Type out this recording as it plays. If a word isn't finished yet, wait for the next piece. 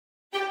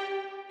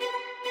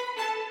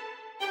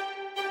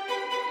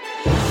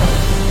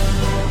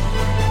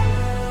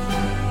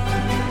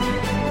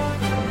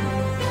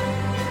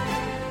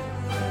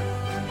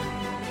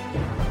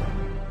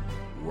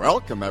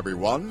Welcome,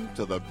 everyone,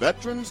 to the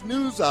Veterans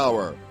News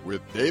Hour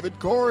with David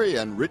Corey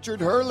and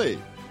Richard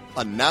Hurley,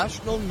 a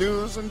national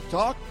news and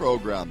talk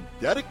program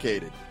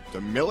dedicated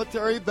to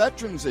military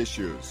veterans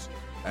issues.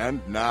 And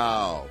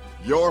now,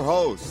 your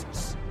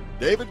hosts,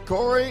 David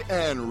Corey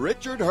and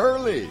Richard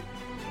Hurley.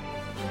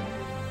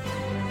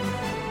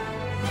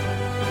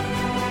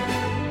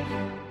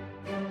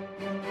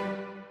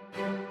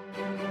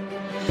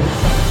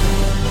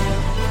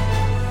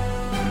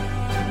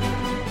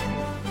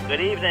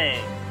 Good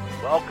evening.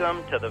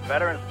 Welcome to the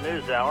Veterans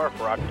News Hour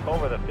for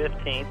October the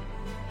 15th,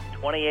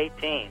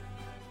 2018.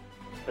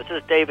 This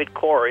is David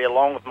Corey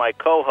along with my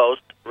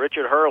co-host,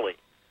 Richard Hurley.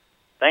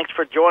 Thanks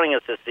for joining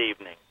us this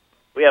evening.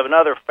 We have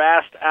another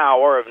fast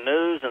hour of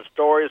news and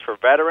stories for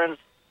veterans,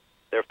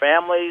 their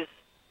families,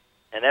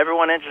 and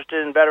everyone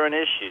interested in veteran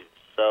issues.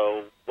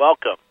 So,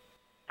 welcome.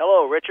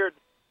 Hello, Richard.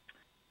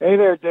 Hey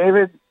there,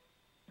 David,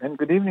 and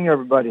good evening,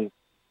 everybody.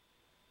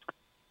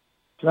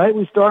 Tonight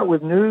we start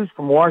with news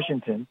from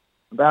Washington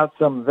about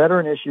some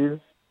veteran issues,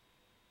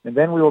 and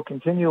then we will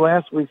continue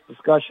last week's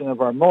discussion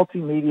of our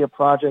multimedia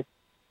project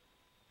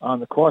on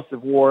the cost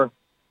of war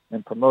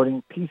and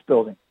promoting peace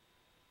building.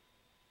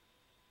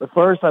 But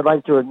first, I'd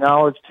like to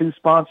acknowledge two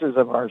sponsors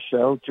of our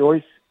show,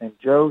 Joyce and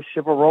Joe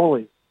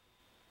Chivaroli,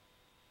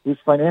 whose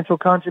financial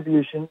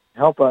contribution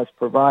help us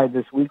provide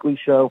this weekly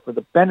show for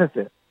the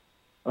benefit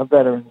of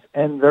veterans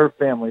and their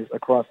families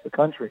across the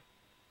country.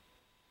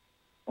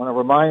 I want to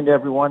remind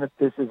everyone that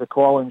this is a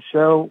call-in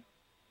show.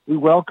 We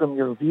welcome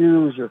your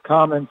views, your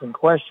comments, and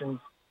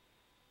questions.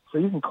 So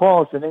you can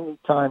call us at any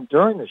time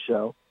during the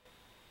show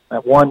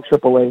at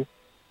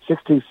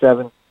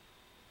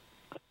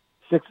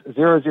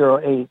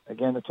 1-888-627-6008.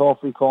 Again, the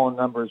toll-free call-in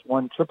number is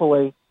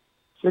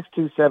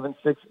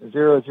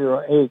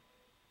 1-888-627-6008.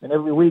 And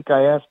every week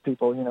I ask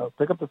people,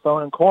 pick up the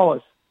phone and call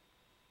us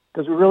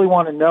because we really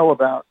want to know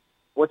about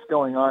what's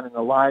going on in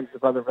the lives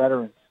of other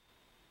veterans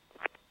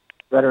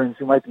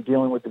who might be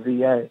dealing with the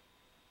VA.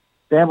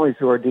 Families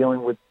who are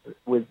dealing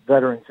with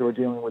veterans who are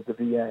dealing with the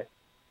VA.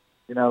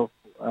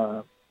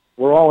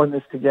 We're all in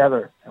this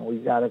together, and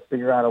we've got to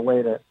figure out a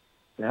way to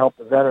help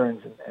the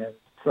veterans. And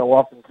so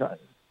often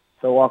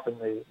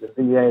the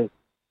VA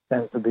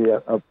tends to be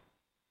a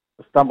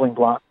stumbling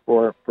block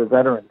for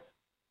veterans.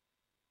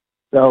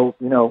 So,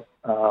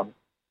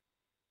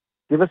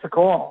 give us a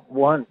call,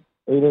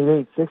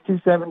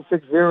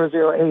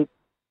 1-888-627-6008,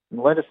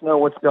 and let us know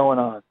what's going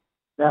on.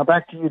 Now,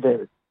 back to you,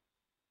 David.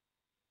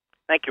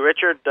 Thank you,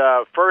 Richard.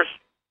 First,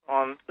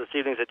 on this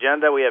evening's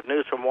agenda, we have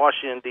news from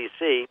Washington,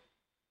 D.C.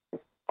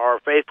 Our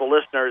faithful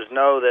listeners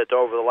know that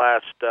over the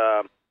last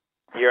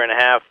year and a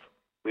half,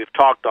 we've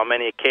talked on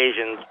many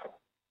occasions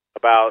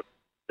about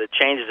the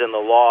changes in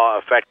the law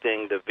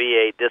affecting the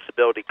VA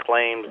disability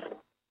claims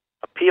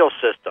appeal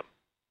system.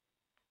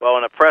 Well,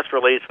 in a press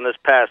release from this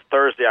past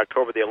Thursday,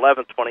 October the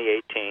 11th,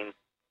 2018,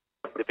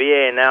 the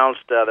VA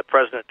announced that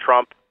President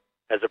Trump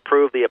has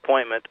approved the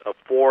appointment of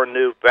 4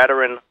 new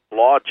veteran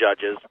law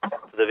judges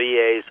to the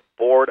VA's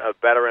Board of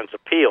Veterans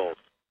Appeals,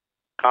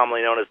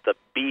 commonly known as the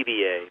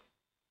BVA.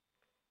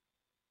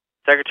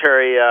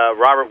 Secretary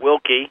Robert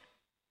Wilkie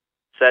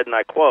said, and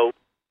I quote,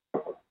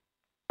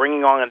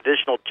 "Bringing on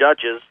additional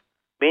judges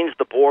means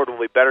the board will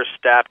be better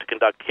staffed to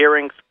conduct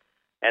hearings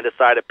and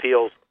decide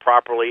appeals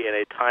properly in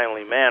a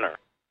timely manner.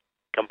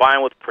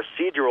 Combined with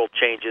procedural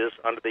changes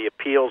under the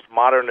Appeals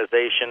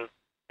Modernization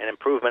and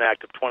Improvement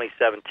Act of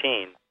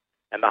 2017,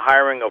 and the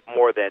hiring of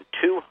more than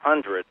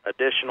 200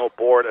 additional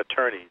board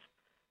attorneys,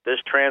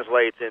 this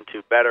translates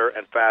into better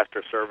and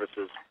faster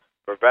services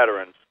for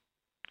veterans,"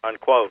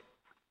 unquote.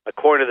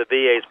 According to the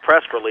VA's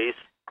press release,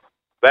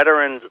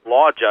 veterans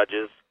law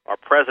judges are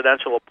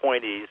presidential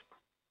appointees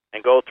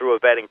and go through a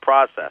vetting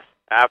process.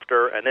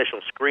 After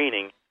initial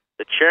screening,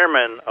 the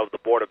chairman of the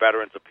Board of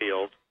Veterans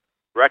Appeals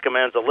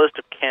recommends a list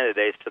of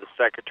candidates to the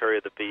Secretary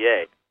of the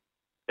VA.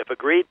 If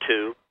agreed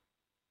to,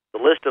 the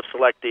list of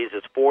selectees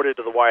is forwarded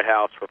to the White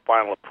House for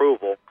final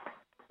approval.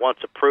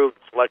 Once approved,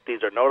 the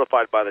selectees are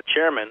notified by the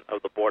chairman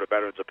of the Board of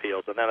Veterans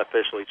Appeals and then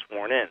officially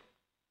sworn in.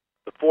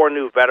 The 4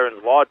 new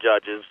veterans law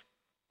judges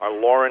are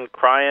Lauren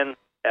Cryan,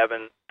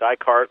 Evan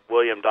Dykart,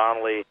 William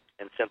Donnelly,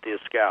 and Cynthia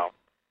Scow.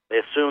 They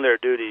assumed their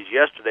duties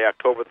yesterday,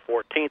 October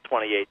 14th,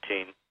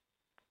 2018,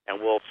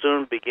 and will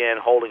soon begin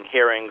holding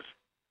hearings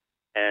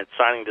and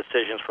signing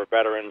decisions for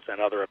veterans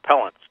and other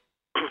appellants.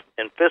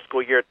 In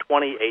fiscal year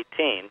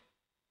 2018,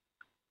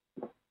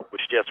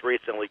 which just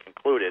recently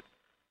concluded,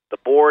 the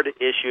board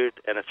issued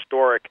an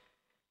historic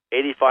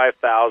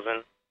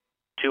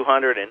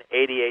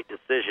 85,288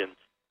 decisions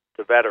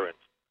to veterans,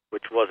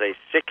 which was a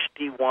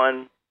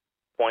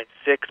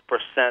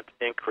 61.6%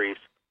 increase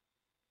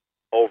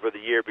over the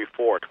year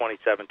before,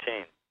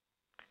 2017.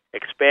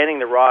 Expanding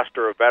the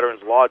roster of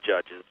veterans law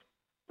judges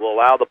will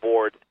allow the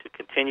board to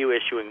continue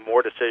issuing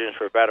more decisions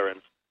for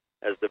veterans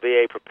as the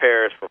VA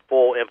prepares for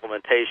full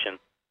implementation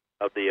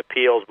of the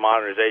Appeals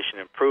Modernization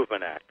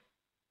Improvement Act.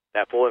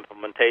 That full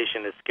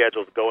implementation is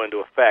scheduled to go into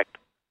effect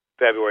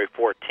February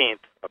 14th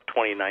of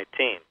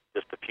 2019,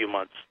 just a few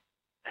months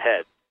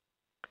ahead.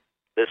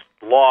 This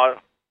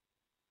law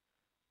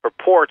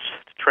purports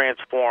to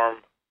transform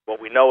what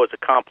we know is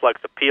a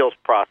complex appeals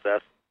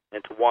process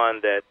into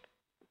one that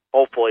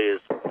hopefully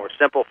is more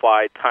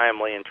simplified,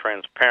 timely, and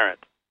transparent,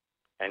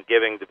 and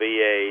giving the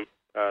VA,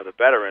 the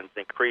veterans,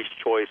 increased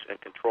choice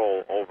and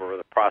control over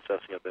the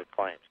processing of their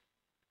claims.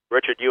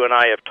 Richard, you and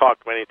I have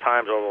talked many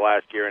times over the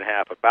last year and a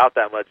half about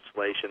that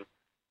legislation,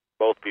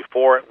 both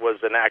before it was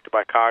enacted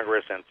by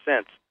Congress and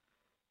since.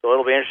 So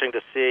it'll be interesting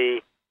to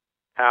see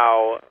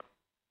how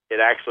it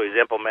actually is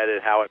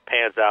implemented, how it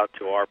pans out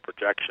to our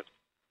projections.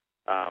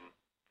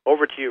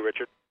 Over to you,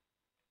 Richard.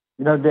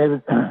 You know,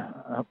 David,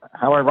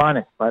 how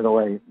ironic, by the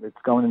way, it's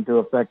going into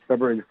effect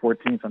February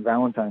 14th on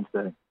Valentine's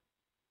Day.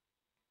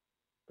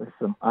 There's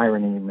some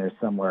irony in there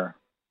somewhere.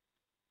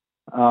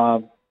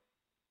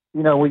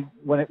 You know,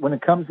 when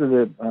it comes to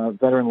the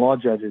veteran law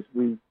judges,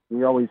 we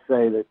always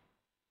say that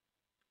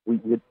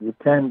you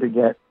tend to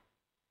get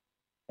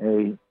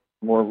a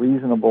more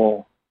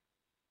reasonable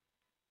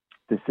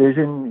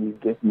decision.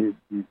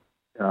 You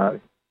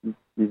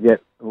get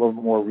a little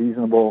more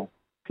reasonable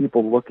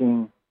people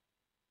looking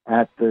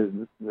at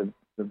the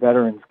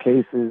veterans'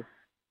 cases,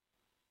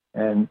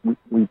 and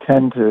we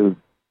tend to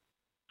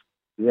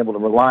be able to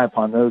rely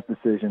upon those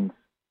decisions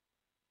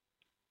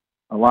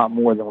a lot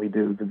more than we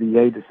do the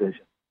VA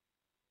decision.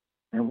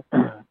 And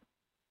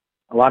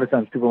a lot of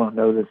times people don't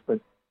know this, but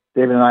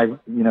David and I,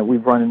 you know,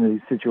 we've run into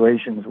these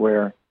situations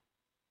where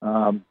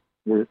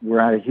we're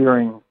at a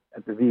hearing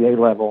at the VA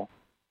level,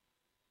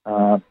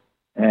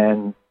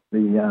 and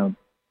the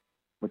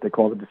what they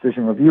call the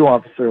decision review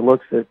officer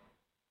looks at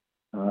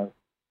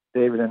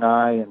David and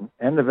I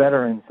and the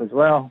veteran, says,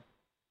 "Well,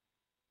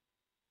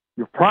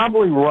 you're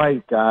probably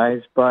right,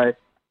 guys, but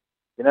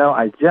you know,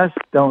 I just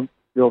don't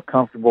feel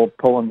comfortable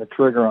pulling the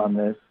trigger on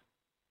this,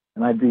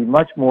 and I feel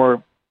much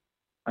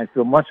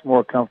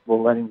more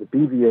comfortable letting the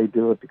BVA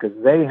do it because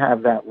they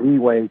have that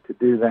leeway to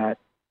do that,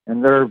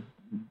 and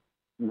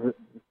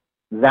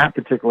that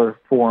particular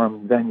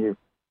forum venue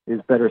is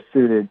better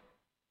suited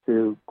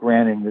to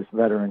granting this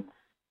veteran's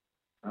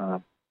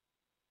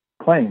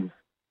claims."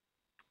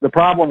 The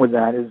problem with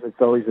that is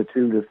it's always a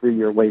 2 to 3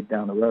 year wait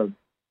down the road.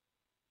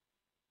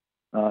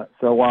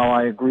 So while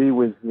I agree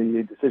with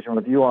the decision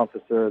review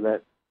officer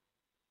that,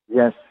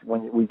 yes,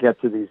 when we get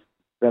to these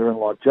veteran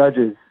law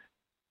judges,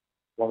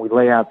 when we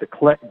lay out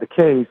the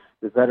case,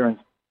 the veteran's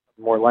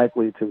more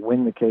likely to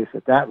win the case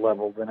at that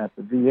level than at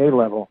the VA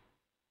level.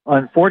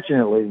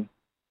 Unfortunately,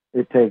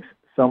 it takes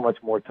so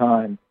much more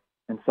time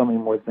and so many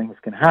more things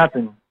can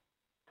happen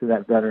to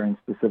that veteran.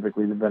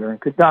 Specifically, the veteran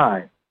could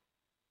die.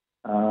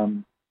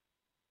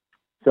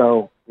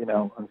 So,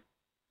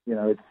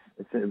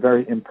 it's a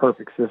very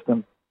imperfect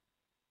system.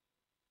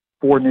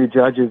 4 new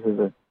judges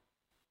is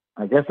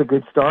I guess a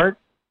good start.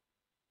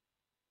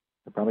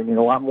 They probably need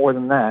a lot more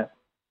than that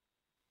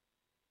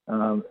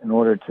in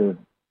order to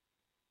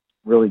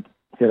really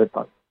hit at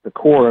the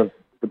core of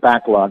the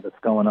backlog that's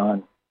going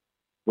on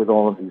with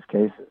all of these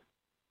cases.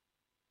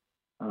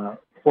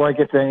 Before I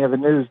get to any other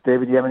news,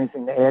 David, do you have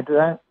anything to add to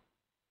that?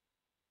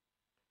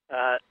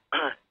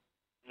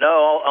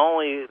 No,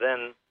 only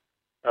then,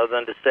 other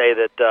than to say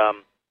that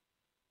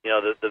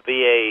the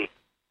VA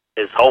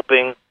is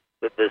hoping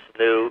that this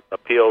new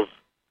appeals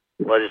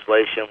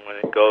legislation, when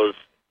it goes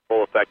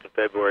full effect in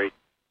February,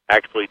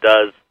 actually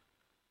does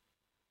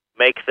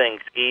make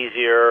things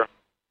easier,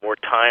 more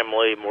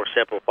timely, more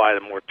simplified,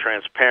 and more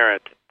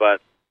transparent,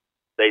 but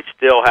they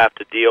still have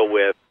to deal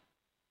with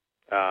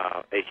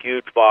a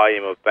huge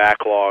volume of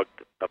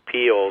backlogged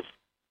appeals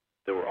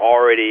that were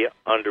already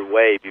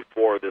underway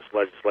before this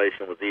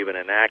legislation was even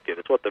enacted.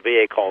 It's what the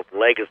VA calls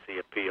legacy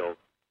appeals.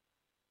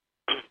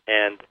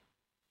 And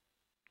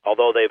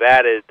although they've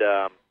added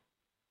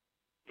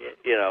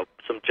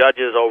some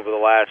judges over the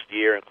last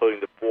year, including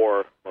the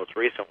 4 most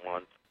recent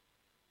ones,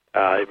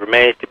 it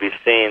remains to be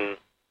seen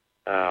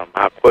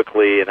how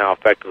quickly and how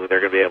effectively they're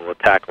going to be able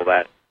to tackle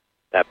that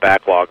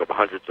backlog of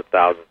hundreds of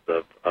thousands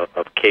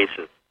of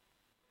cases.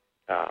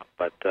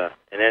 But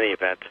in any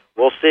event,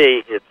 we'll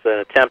see. It's an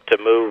attempt to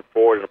move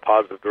forward in a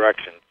positive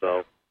direction,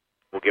 so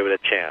we'll give it a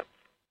chance.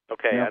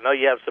 Okay, yeah. I know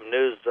you have some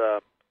news.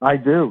 I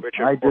do.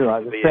 Richard, I do.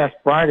 This past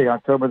Friday,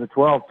 October the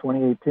 12th,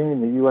 2018,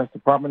 the U.S.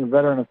 Department of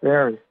Veteran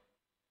Affairs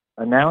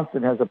announced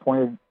it has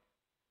appointed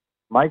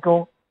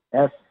Michael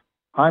S.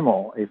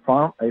 Heimel, a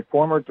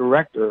former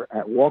director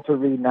at Walter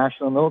Reed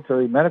National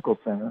Military Medical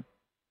Center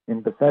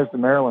in Bethesda,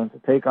 Maryland, to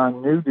take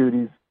on new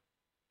duties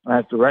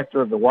as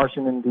director of the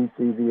Washington,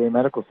 D.C. VA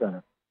Medical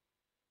Center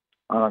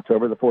on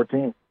October the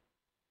 14th.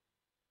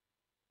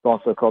 It's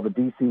also called the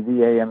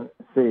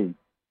DCVAMC.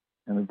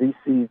 And the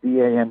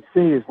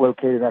DCVAMC is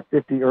located at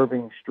 50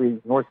 Irving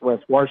Street,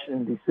 Northwest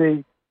Washington,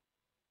 D.C.,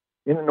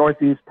 in the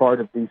northeast part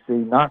of D.C.,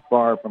 not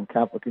far from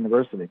Catholic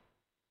University.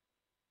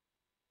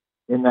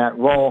 In that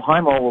role,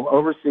 Heimel will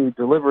oversee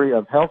delivery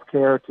of health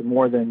care to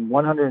more than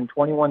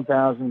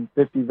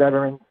 121,050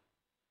 veterans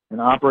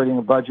and operating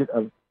a budget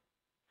of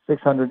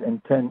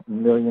 $610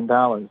 million.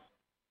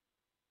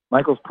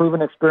 Michael's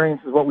proven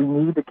experience is what we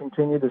need to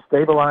continue to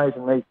stabilize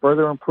and make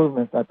further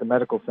improvements at the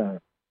medical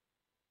center,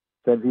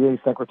 said VA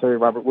Secretary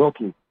Robert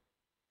Wilkie.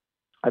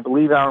 I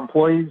believe our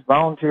employees,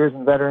 volunteers,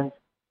 and veterans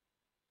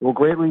will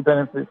greatly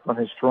benefit from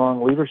his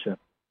strong leadership.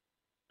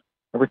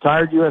 A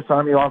retired U.S.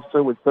 Army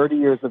officer with 30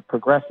 years of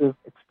progressive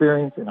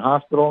experience in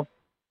hospital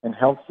and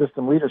health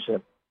system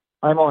leadership,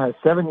 Heimel has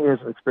 7 years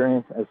of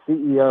experience as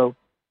CEO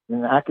in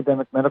an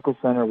academic medical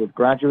center with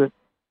graduate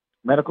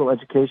medical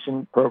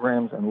education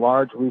programs and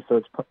large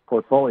research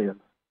portfolios.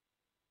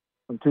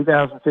 From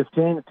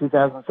 2015 to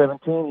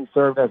 2017, he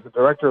served as the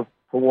director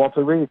for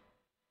Walter Reed,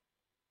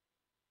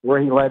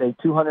 where he led a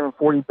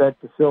 240-bed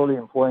facility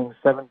employing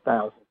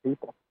 7,000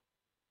 people.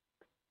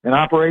 An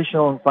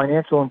operational and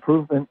financial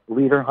improvement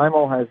leader,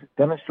 Heimel has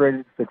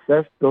demonstrated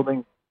success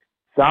building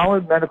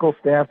solid medical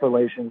staff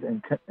relations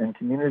and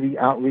community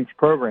outreach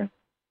programs.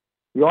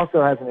 He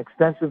also has an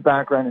extensive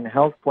background in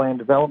health plan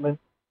development,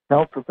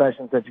 health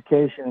professions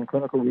education, and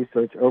clinical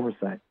research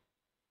oversight.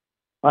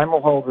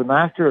 Heimel holds a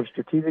Master of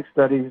Strategic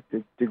Studies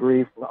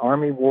degree from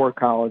Army War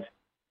College,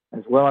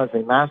 as well as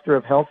a Master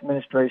of Health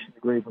Administration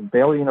degree from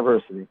Baylor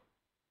University.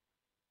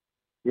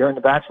 He earned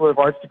a Bachelor of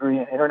Arts degree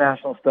in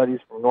International Studies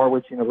from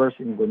Norwich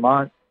University in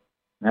Vermont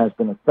and has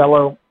been a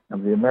Fellow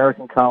of the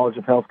American College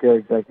of Healthcare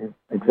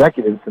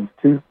Executives since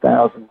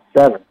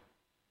 2007.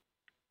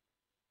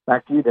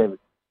 Back to you, David.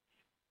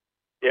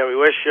 Yeah, we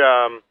wish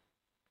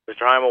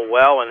Mr. Heimel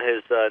well in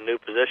his new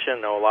position.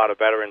 I know a lot of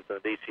veterans in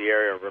the D.C.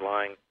 area are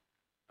relying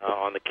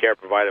on the care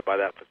provided by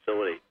that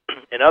facility.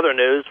 In other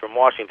news from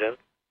Washington,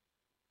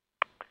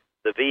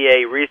 the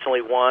VA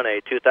recently won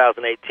a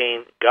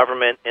 2018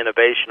 Government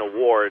Innovation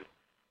Award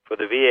for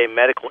the VA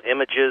medical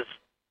images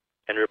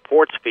and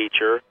reports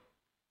feature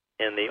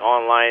in the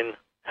online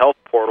health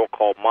portal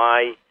called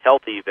My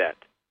Health Vet.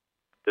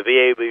 The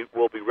VA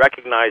will be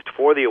recognized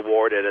for the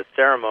award at a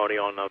ceremony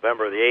on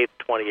November the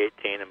 8th,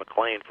 2018 in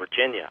McLean,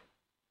 Virginia.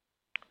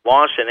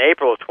 Launched in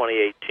April of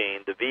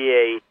 2018, the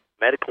VA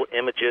medical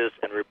images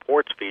and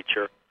reports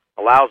feature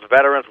allows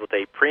veterans with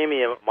a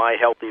premium My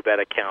Health Vet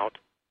account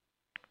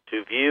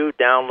to view,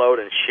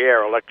 download, and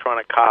share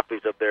electronic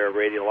copies of their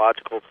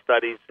radiological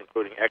studies,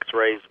 including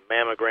X-rays,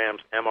 mammograms,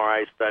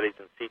 MRI studies,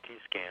 and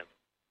CT scans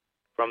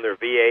from their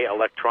VA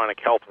electronic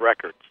health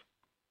records.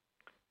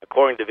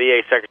 According to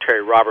VA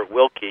Secretary Robert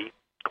Wilkie,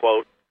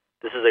 quote,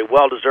 "This is a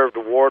well-deserved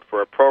award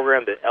for a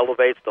program that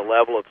elevates the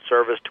level of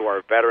service to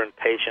our veteran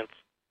patients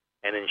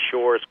and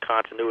ensures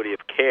continuity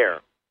of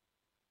care.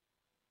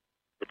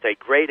 It's a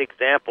great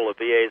example of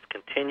VA's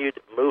continued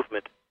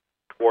movement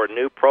toward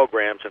new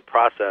programs and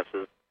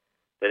processes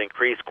that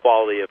increase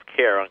quality of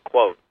care,"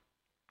 unquote.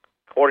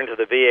 According to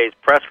the VA's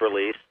press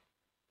release,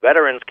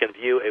 veterans can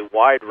view a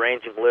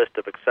wide-ranging list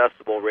of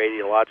accessible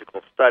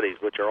radiological studies,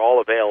 which are all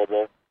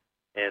available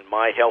in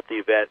My Health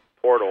Vet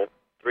portal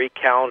 3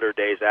 calendar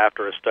days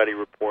after a study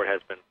report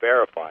has been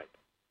verified.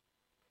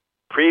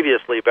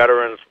 Previously,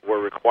 veterans were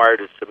required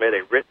to submit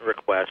a written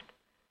request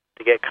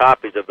to get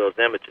copies of those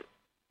images.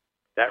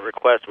 That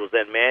request was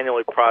then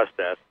manually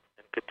processed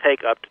and could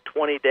take up to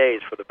 20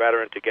 days for the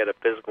veteran to get a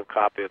physical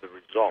copy of the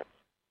results.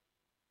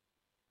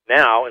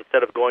 Now,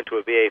 instead of going to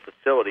a VA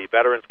facility,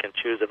 veterans can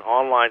choose an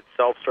online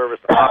self-service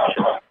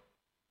option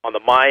on the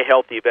My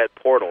Health Vet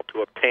portal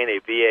to obtain a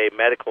VA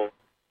medical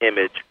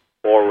image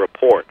or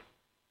report.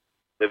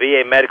 The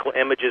VA medical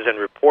images and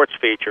reports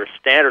feature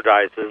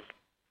standardizes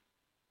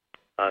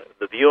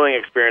the viewing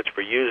experience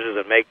for users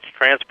and makes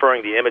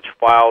transferring the image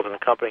files and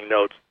accompanying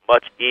notes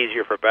much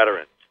easier for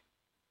veterans.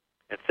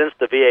 And since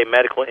the VA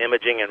medical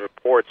imaging and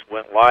reports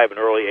went live in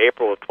early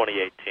April of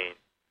 2018,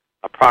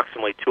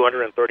 approximately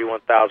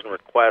 231,000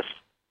 requests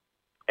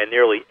and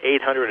nearly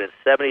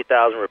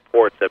 870,000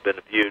 reports have been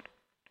viewed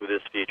through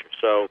this feature.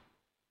 So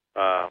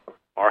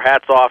our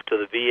hats off to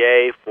the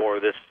VA for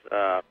this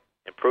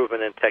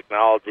improvement in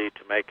technology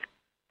to make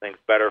things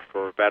better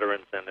for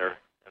veterans and their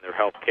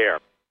health care.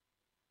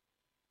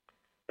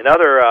 In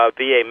other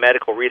VA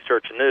medical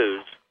research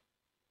news,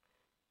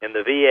 in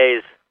the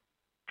VA's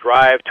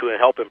drive to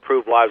help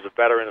improve lives of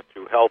veterans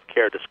through health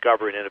care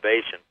discovery and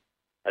innovation,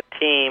 a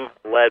team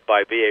led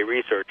by VA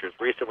researchers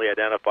recently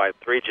identified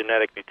 3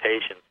 genetic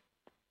mutations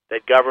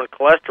that govern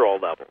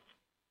cholesterol levels,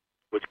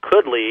 which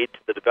could lead to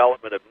the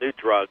development of new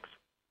drugs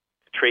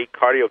to treat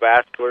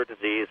cardiovascular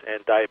disease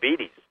and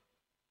diabetes.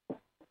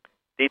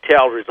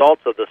 Detailed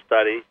results of the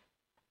study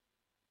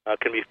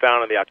can be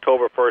found in the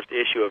October 1st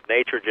issue of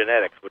Nature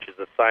Genetics, which is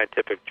a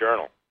scientific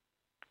journal.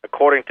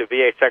 According to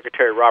VA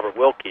Secretary Robert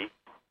Wilkie,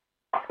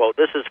 quote,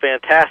 "This is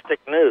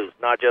fantastic news,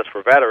 not just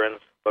for veterans,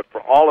 but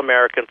for all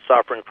Americans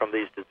suffering from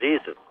these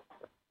diseases.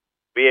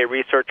 VA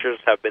researchers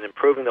have been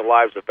improving the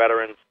lives of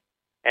veterans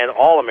and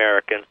all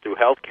Americans through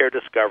healthcare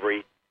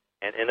discovery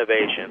and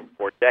innovation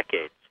for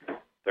decades.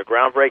 Their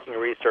groundbreaking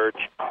research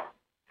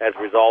has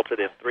resulted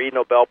in 3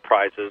 Nobel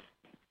Prizes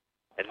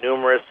and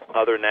numerous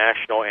other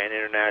national and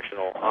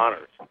international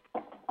honors.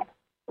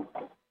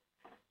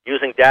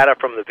 Using data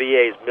from the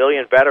VA's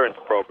Million Veterans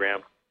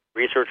Program,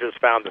 researchers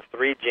found the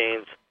 3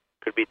 genes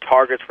could be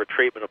targets for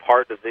treatment of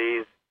heart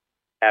disease,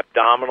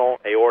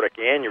 abdominal aortic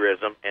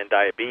aneurysm, and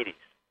diabetes.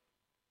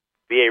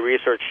 VA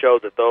research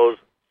showed that those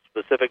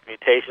specific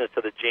mutations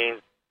to the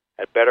genes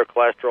had better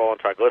cholesterol and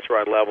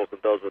triglyceride levels than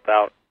those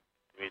without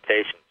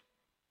mutations.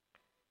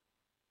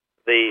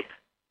 The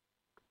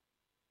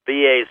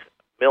VA's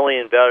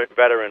Million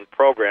Veteran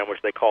Program,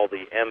 which they call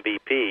the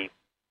MVP,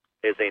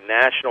 is a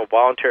national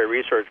voluntary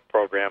research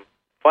program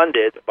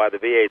funded by the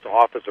VA's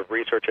Office of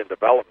Research and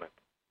Development.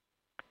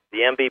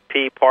 The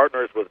MVP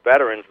partners with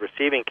veterans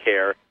receiving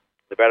care,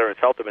 the Veterans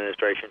Health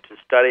Administration, to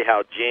study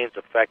how genes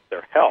affect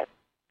their health.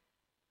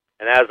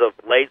 And as of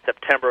late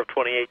September of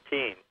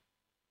 2018,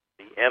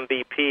 the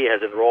MVP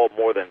has enrolled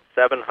more than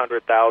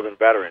 700,000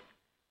 veterans.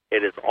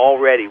 It is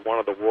already one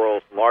of the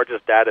world's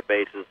largest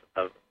databases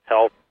of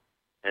health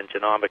and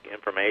genomic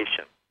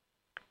information.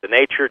 The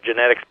Nature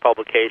Genetics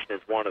publication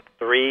is one of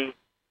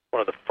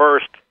the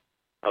first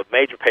of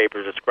major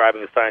papers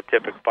describing the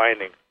scientific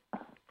findings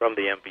from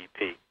the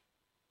MVP.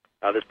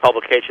 This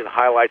publication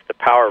highlights the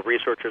power of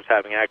researchers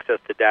having access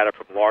to data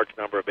from a large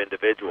number of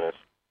individuals.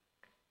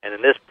 And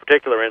in this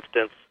particular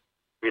instance,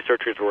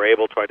 researchers were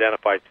able to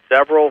identify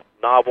several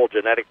novel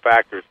genetic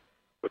factors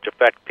which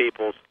affect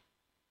people's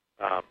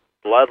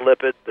blood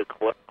lipid, the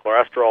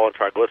cholesterol and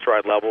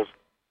triglyceride levels,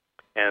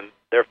 and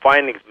their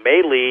findings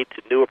may lead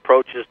to new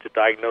approaches to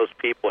diagnose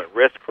people at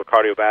risk for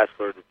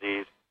cardiovascular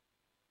disease,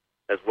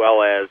 as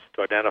well as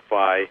to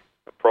identify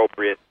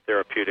appropriate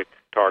therapeutic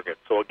targets.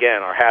 So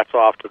again, our hats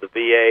off to the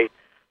VA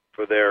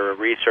for their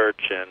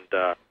research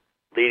and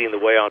leading the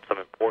way on some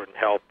important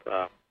health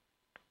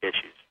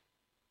issues.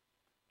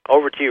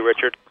 Over to you,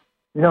 Richard.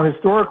 You know,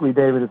 historically,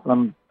 David,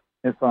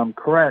 if I'm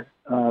correct,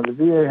 the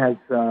VA has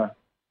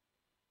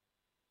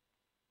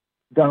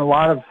done a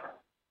lot of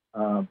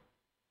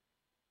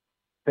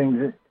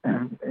things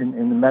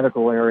in the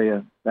medical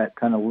area that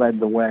kind of led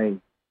the way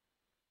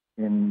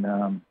in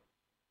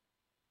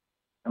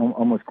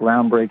almost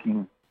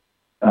groundbreaking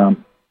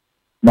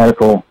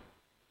medical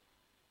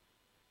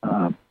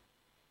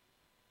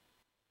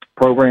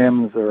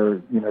programs,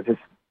 or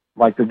just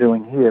like they're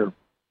doing here.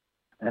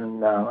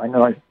 And I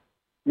know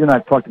you and I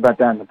have talked about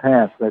that in the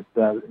past. That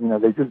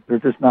they're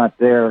just not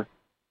there,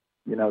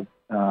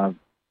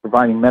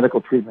 providing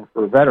medical treatment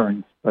for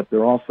veterans, but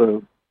they're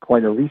also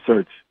quite a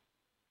research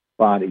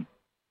body.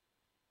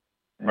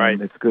 And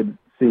right. It's good to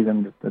see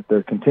them that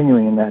they're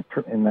continuing in that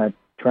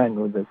trend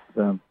with this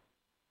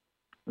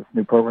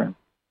new program.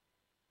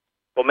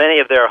 Well, many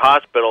of their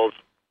hospitals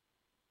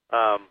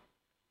are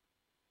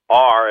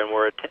and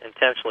were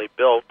intentionally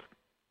built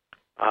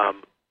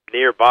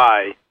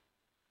nearby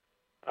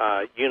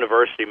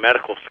university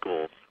medical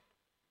schools,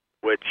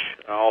 which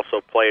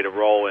also played a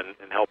role in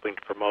helping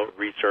to promote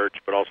research,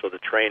 but also the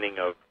training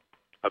of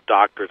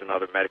doctors and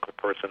other medical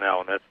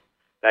personnel, and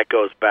that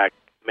goes back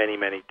many,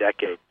 many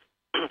decades.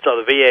 So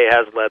the VA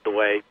has led the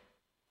way,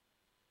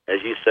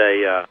 as you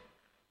say,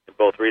 in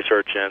both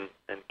research and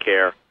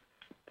care,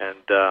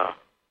 and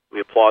we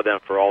applaud them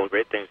for all the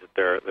great things that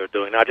they're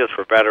doing, not just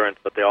for veterans,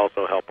 but they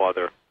also help all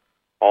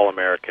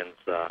Americans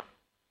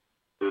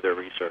through their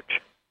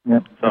research.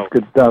 Yeah, that's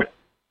good stuff.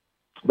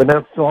 But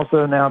let's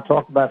also now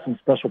talk about some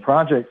special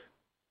projects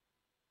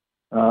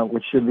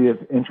which should be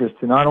of interest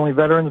to not only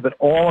veterans, but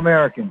all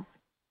Americans.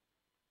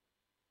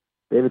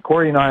 David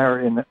Corey and I are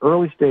in the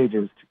early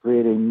stages to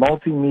create a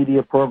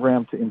multimedia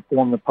program to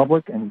inform the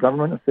public and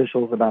government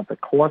officials about the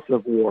costs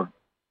of war,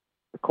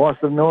 the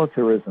cost of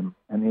militarism,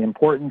 and the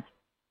importance,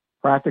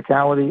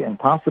 practicality, and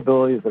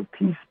possibilities of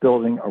peace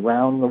building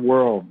around the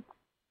world. You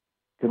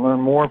can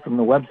learn more from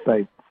the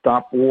website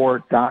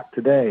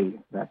stopwar.today.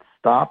 That's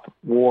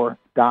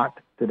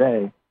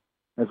stopwar.today,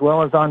 as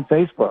well as on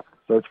Facebook.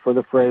 Search for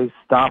the phrase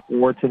Stop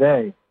War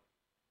Today.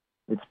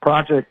 It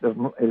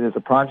is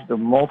a project of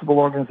multiple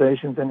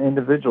organizations and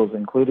individuals,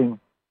 including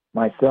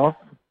myself,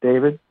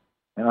 David,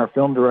 and our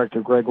film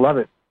director, Greg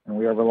Lovett. And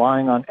we are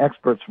relying on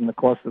experts from the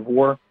Cost of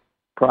War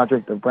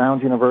project of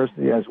Brown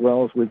University, as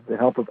well as with the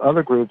help of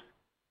other groups,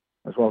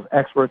 as well as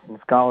experts and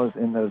scholars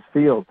in those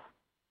fields.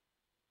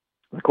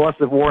 The Cost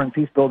of War and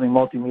Peacebuilding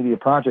Multimedia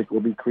Project will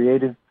be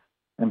created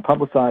and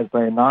publicized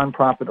by a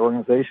nonprofit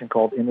organization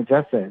called Image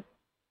Essays.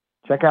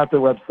 Check out their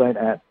website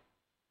at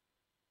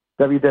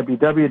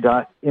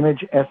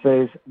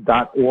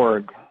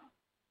www.imageessays.org/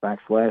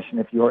 and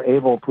if you are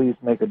able, please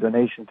make a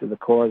donation to the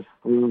cause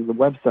through the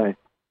website.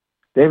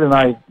 David and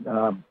I,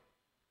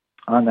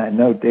 on that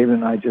note, David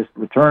and I just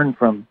returned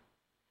from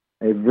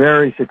a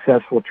very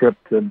successful trip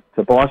to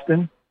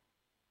Boston,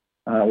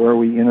 where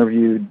we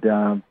interviewed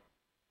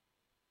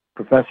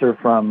professor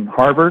from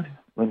Harvard,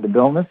 Linda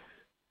Bilness,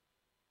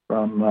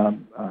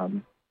 from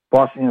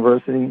Boston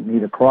University,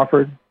 Nita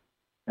Crawford,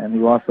 and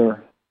the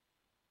author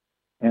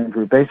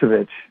Andrew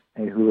Bacevich,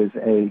 who is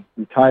a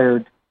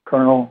retired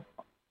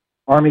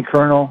Army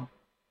colonel.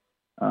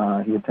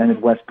 He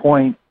attended West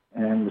Point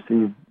and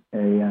received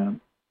a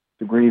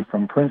degree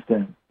from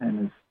Princeton,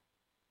 and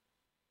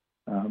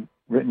has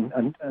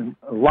written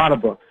a lot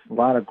of books, a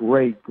lot of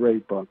great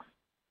books.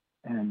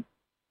 And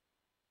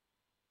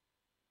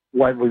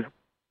what was,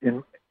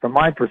 from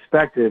my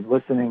perspective,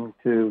 listening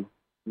to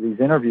these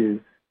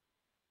interviews,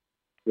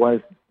 was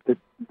the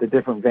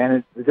different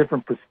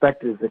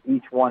perspectives that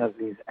each one of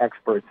these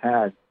experts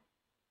had.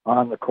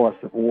 on the cost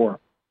of war.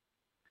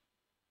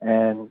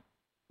 And,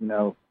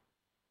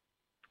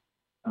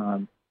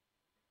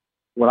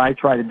 what I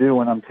try to do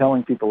when I'm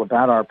telling people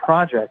about our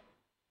project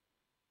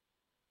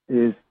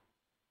is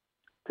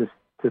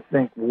to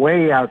think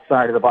way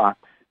outside of the box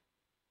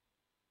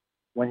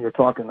when you're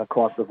talking the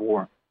cost of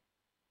war.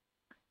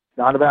 It's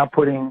not about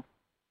putting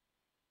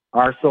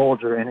our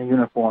soldier in a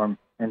uniform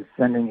and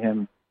sending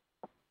him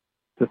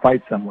to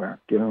fight somewhere,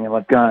 giving him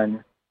a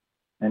gun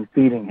and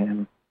feeding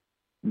him.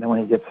 And then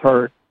when he gets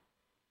hurt,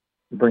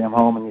 you bring him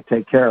home and you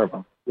take care of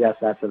him. Yes,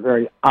 that's a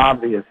very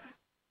obvious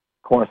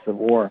cost of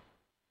war.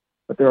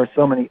 But there are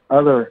so many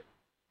other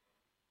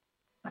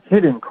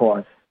hidden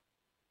costs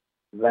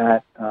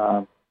that,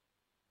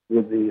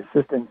 with the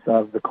assistance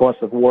of the Cost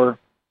of War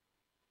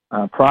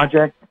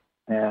project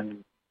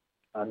and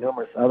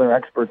numerous other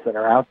experts that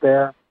are out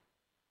there,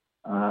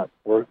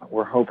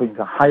 we're hoping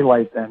to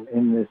highlight them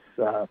in this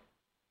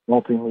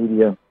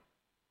multimedia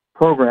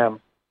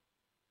program.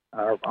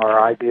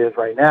 Our ideas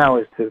right now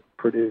is to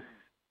produce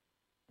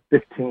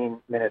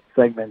 15-minute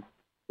segments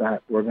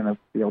that we're going to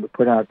be able to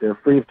put out there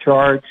free of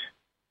charge,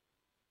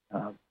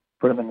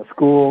 put them in the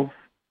schools.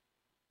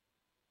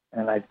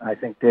 And I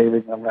think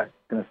David, I'm not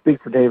going to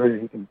speak for David,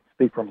 he can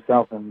speak for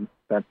himself in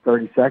that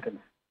 30 seconds.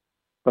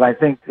 But I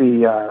think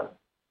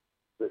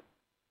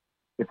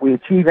if we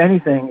achieve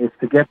anything, it's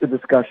to get the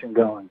discussion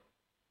going.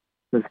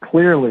 Because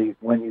clearly,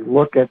 when you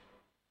look at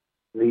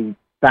the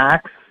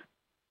facts,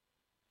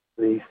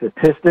 the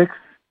statistics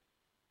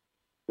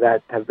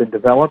that have been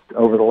developed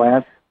over the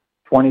last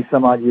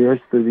 20-some-odd years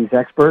through these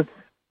experts,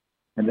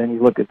 and then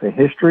you look at the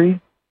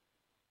history,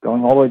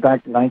 going all the way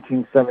back to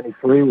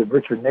 1973 with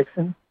Richard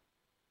Nixon,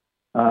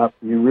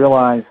 you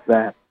realize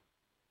that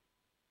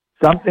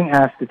something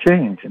has to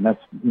change. And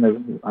that's,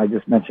 I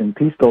just mentioned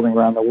peace building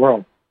around the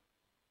world.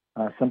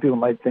 Some people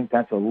might think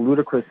that's a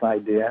ludicrous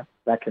idea.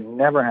 That can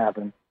never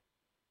happen.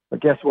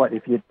 But guess what?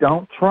 If you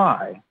don't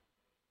try,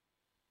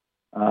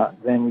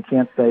 then you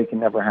can't say it can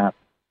never happen.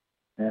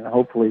 And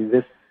hopefully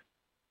this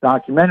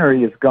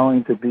documentary is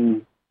going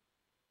to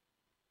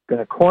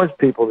cause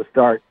people to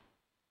start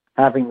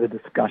having the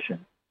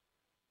discussion.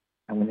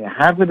 And when you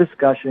have the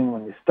discussion,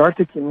 when you start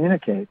to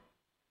communicate,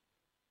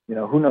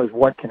 who knows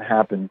what can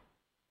happen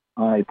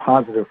on a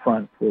positive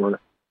front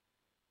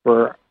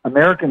for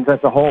Americans as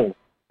a whole.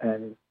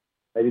 And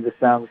maybe this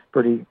sounds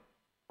pretty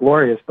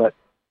glorious, but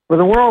for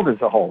the world as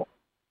a whole.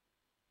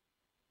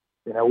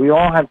 We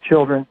all have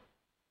children.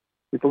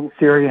 People in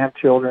Syria have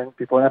children.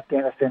 People in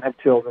Afghanistan have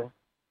children.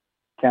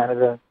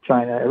 Canada,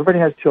 China, everybody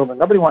has children.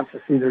 Nobody wants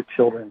to see their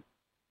children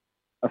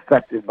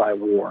affected by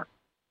war.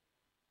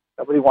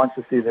 Nobody wants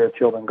to see their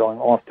children going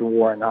off to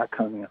war and not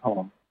coming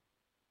home.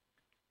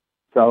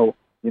 So,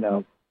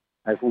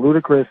 as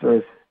ludicrous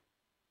as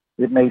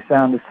it may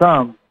sound to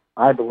some,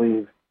 I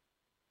believe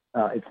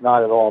it's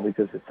not at all,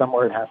 because it's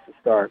somewhere it has to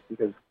start,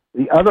 because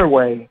the other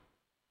way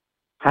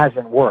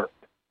hasn't worked.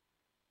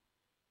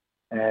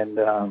 And,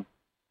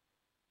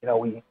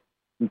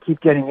 we keep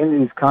getting into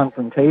these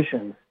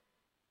confrontations,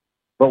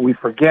 but we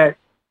forget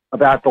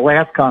about the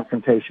last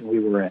confrontation we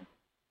were in.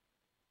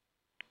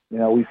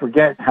 We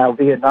forget how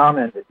Vietnam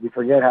ended. We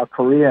forget how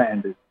Korea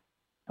ended.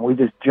 And we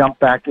just jump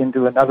back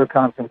into another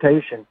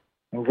confrontation.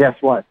 And guess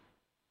what?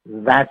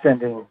 That's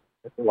ending.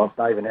 Well, it's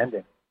not even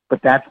ending.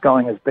 But that's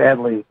going as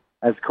badly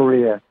as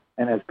Korea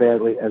and as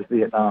badly as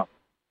Vietnam.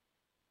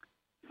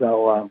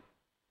 So,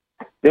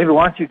 David,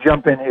 why don't you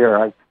jump in here?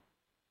 I've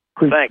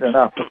preached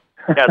enough.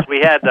 Yes, we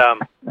had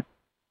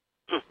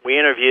we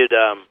interviewed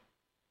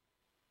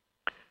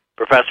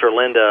Professor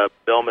Linda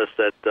Bilmes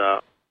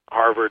at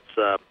Harvard's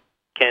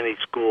Kennedy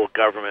School of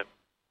Government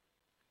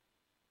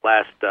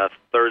last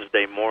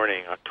Thursday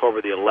morning,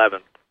 October the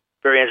 11th.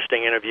 Very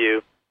interesting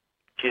interview.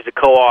 She's a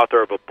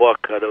co-author of a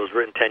book that was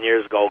written 10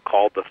 years ago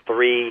called The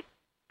 $3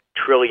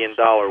 Trillion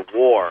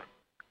War.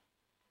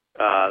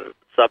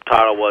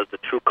 Subtitle was The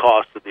True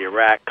Cost of the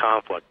Iraq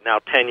Conflict. Now,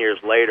 10 years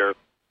later,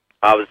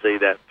 obviously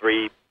that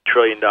 $3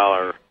 trillion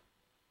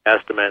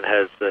estimate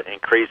has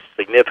increased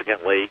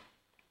significantly.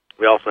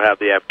 We also have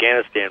the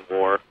Afghanistan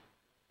war,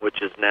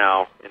 which is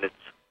now in its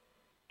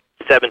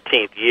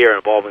 17th year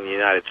involving the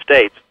United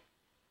States.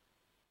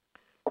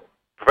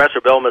 Professor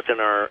Bilmes in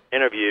our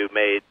interview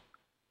made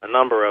a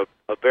number of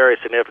very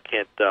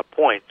significant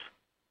points.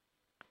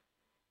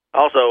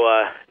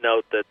 Also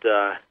note that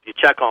if you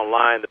check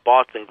online, the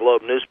Boston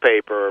Globe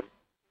newspaper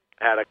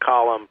had a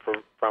column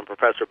from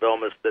Professor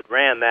Bilmes that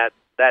ran that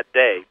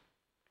day,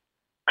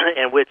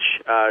 in which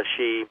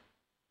she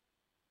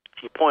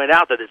pointed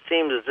out that it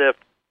seems as if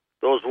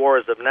those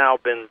wars have now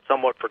been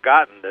somewhat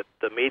forgotten, that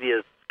the media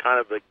is kind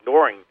of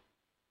ignoring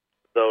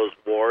those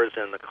wars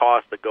and the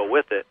costs that go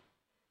with it.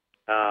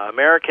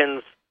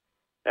 Americans,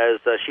 as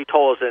she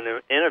told us in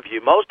an interview,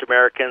 most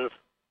Americans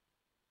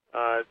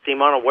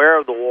seem unaware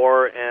of the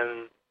war,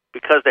 and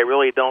because they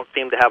really don't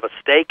seem to have a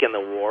stake in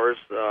the wars,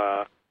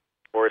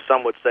 or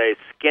some would say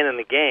skin in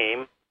the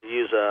game, to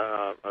use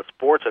a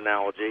sports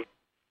analogy,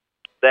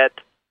 that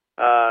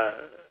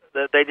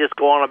they just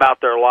go on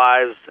about their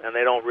lives, and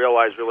they don't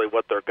realize really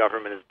what their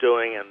government is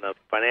doing and the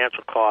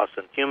financial costs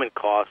and human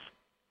costs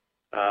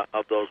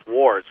of those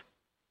wars.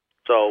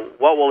 So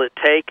what will it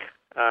take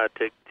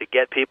to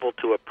get people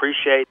to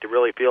appreciate, to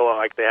really feel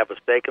like they have a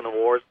stake in the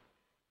wars?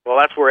 Well,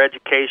 that's where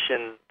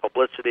education,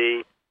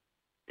 publicity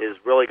is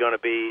really going to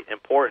be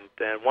important.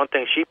 And one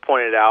thing she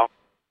pointed out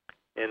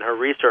in her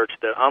research,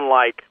 that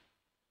unlike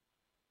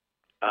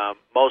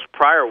most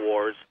prior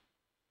wars,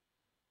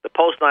 the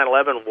post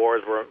 9/11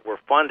 wars were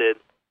funded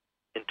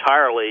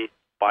entirely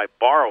by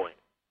borrowing.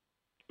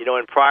 You know,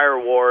 in prior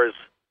wars,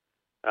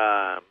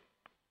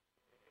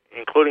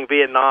 including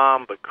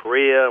Vietnam, but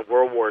Korea,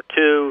 World War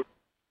II,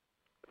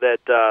 that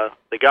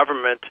the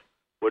government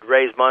would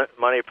raise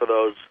money for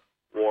those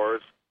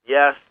wars,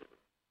 yes,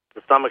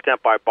 to some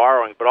extent by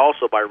borrowing, but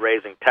also by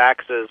raising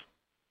taxes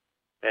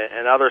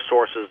and other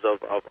sources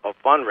of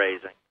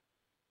fundraising.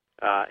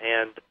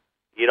 And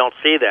you don't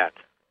see that.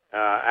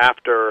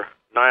 After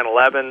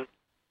 9/11,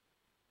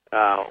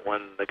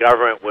 when the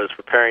government was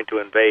preparing to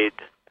invade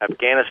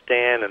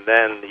Afghanistan, and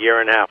then a year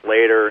and a half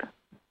later,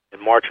 in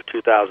March of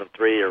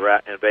 2003,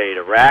 invade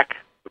Iraq,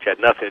 which had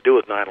nothing to do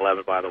with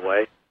 9/11, by the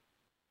way,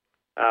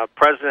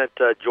 President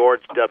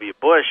George W.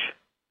 Bush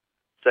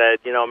said,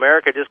 you know,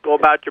 America, just go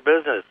about your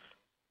business.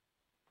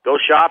 Go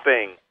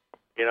shopping,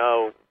 you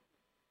know,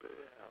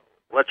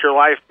 let your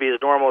life be as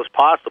normal as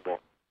possible,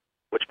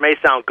 which may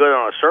sound good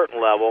on a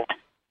certain level,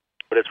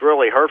 but it's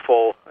really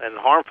hurtful and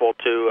harmful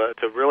to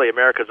really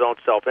America's own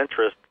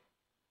self-interest,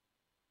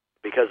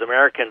 because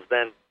Americans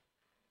then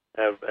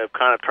have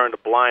kind of turned a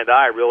blind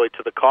eye really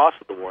to the cost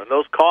of the war. And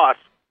those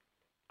costs,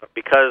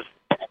 because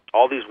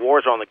all these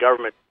wars are on the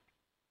government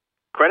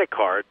credit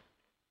card,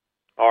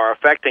 are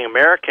affecting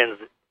Americans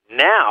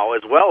now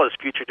as well as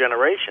future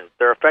generations.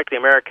 They're affecting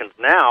Americans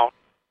now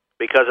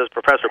because, as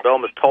Professor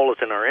Bilmes told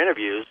us in our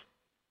interviews,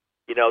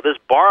 you know, this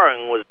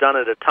borrowing was done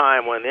at a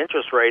time when the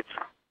interest rates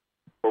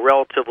were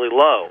relatively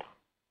low.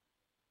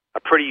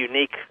 A pretty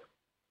unique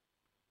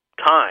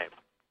time,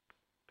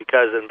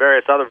 because in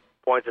various other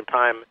points in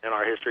time in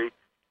our history,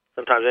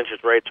 sometimes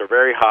interest rates are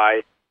very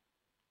high,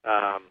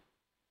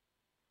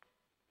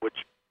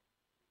 which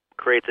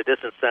creates a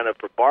disincentive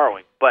for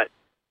borrowing. But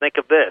think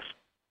of this.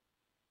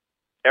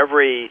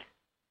 Every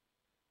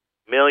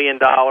 $1 million,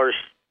 $1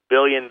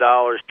 billion,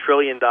 $1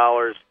 trillion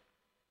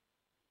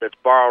that's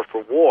borrowed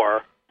for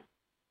war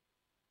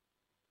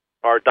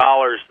are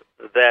dollars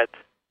that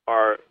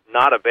are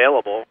not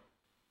available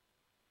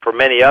for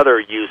many other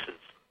uses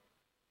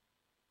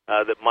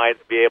that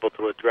might be able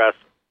to address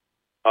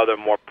other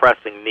more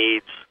pressing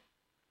needs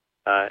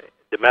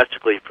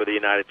domestically for the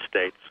United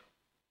States.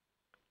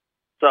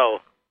 So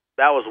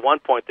that was one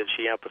point that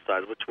she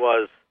emphasized, which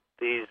was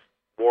these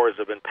wars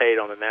have been paid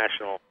on the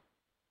national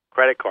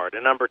credit card.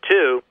 And number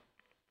two,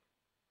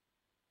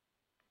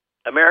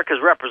 America's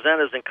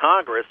representatives in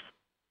Congress,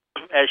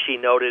 as she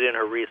noted in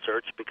her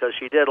research, because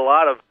she did a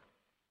lot of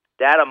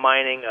data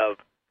mining of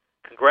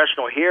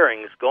congressional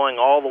hearings going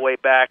all the way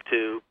back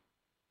to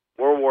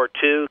World War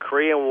II,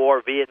 Korean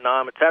War,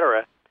 Vietnam,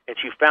 etc., and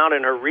she found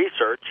in her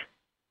research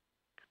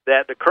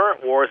that the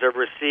current wars have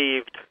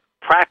received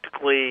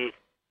practically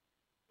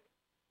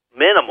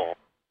minimal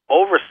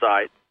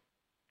oversight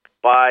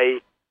by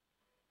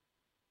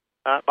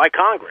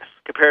Congress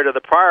compared to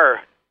the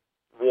prior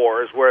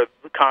wars, where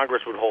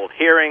Congress would hold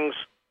hearings,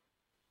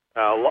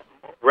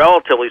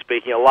 relatively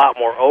speaking, a lot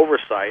more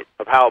oversight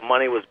of how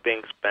money was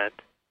being spent,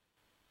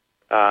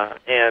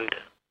 and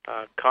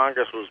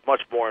Congress was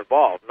much more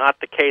involved. Not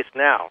the case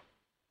now.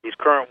 These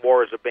current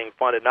wars are being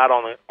funded not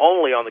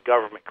only on the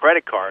government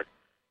credit card,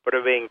 but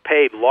are being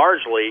paid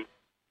largely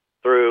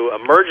through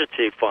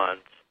emergency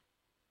funds,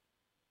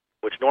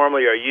 which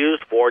normally are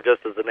used for,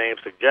 just as the name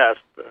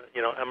suggests,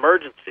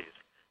 emergencies,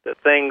 the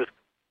things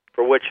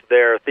for which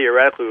there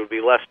theoretically would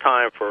be less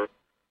time for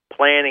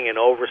planning and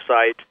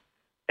oversight,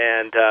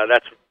 and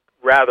that's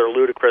rather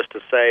ludicrous to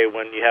say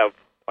when you have,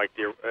 like,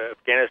 the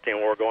Afghanistan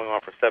war going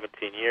on for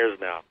 17 years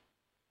now.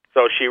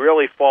 So she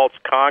really faults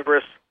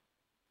Congress,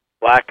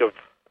 lack of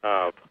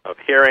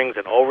hearings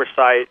and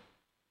oversight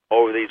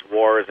over these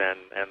wars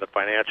and the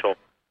financial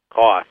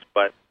costs.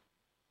 But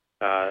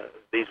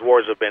these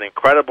wars have been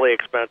incredibly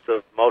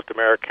expensive. Most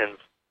Americans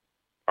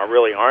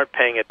aren't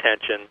paying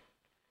attention.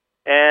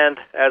 And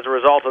as a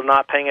result of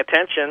not paying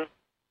attention,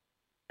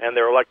 and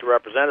their elected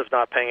representatives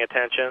not paying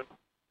attention,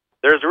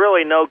 there's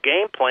really no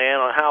game plan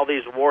on how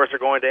these wars are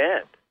going to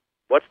end.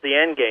 What's the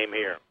end game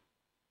here?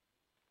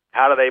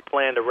 How do they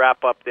plan to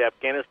wrap up the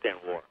Afghanistan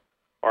war?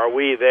 Are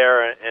we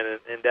there in an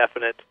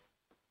indefinite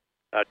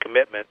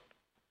commitment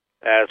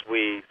as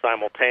we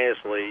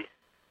simultaneously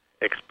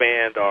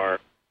expand our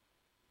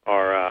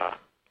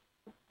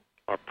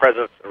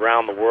presence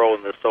around the world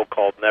in this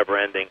so-called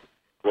never-ending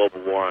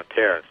global war on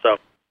terror? So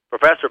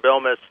Professor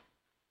Bilmes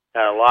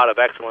had a lot of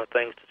excellent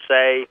things to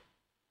say.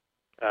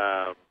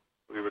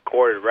 We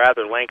recorded a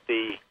rather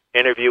lengthy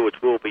interview,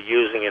 which we'll be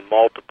using in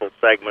multiple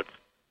segments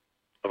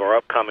of our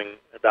upcoming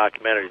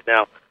documentaries.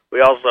 Now,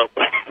 we also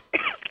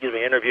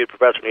interviewed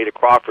Professor Nita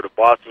Crawford of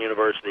Boston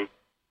University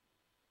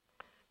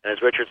And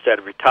as Richard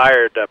said,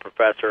 retired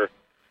Professor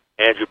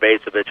Andrew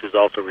Bacevich, who's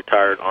also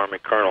retired Army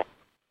Colonel.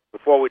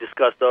 Before we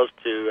discuss those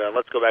two,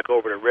 let's go back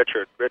over to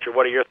Richard. Richard,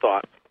 what are your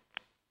thoughts?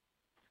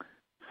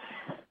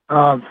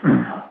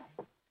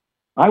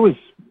 I was,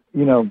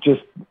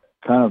 just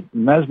kind of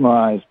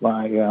mesmerized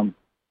by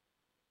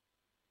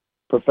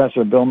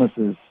Professor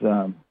Bilmis's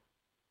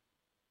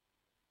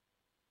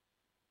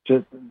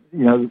just,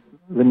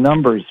 the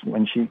numbers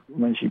when she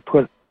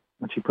put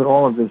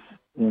all of this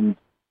in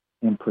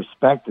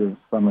perspective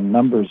from a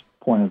numbers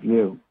point of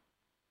view.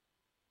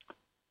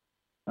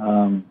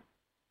 And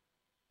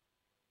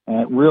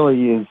it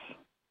really is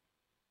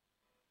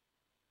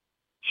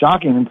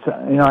shocking.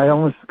 And, I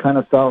almost kind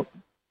of felt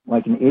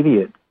like an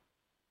idiot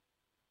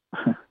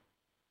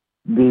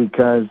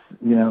because,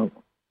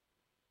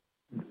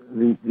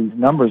 these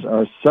numbers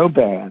are so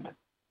bad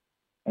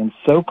and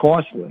so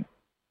costly.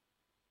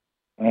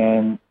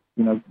 And,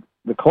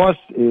 the cost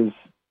is,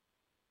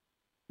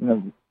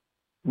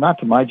 not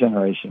to my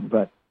generation,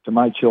 but to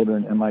my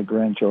children and my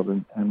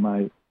grandchildren and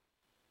my,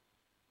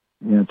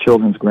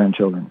 children's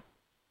grandchildren.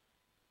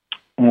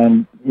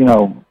 And,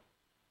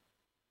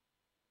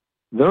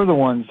 they're the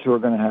ones who are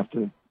going to have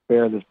to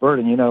bear this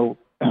burden.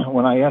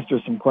 When I asked her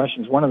some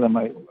questions, one of them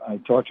I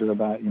talked to her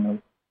about,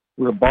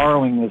 we're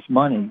borrowing this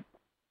money,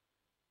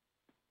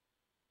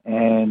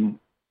 and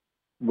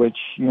which,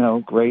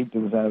 great,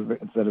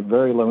 it's at a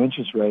very low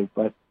interest rate,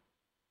 but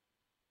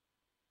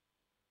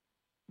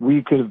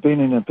we could have been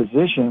in a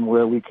position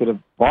where we could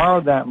have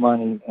borrowed that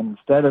money, and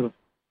instead of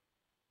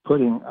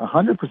putting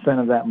 100%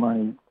 of that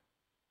money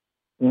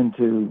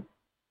into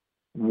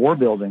war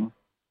building,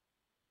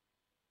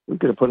 we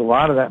could have put a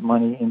lot of that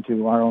money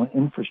into our own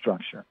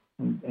infrastructure.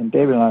 And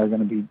David and I are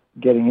going to be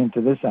getting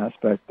into this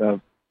aspect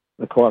of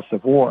the cost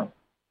of war.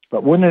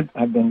 But wouldn't it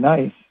have been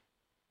nice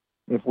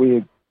if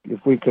we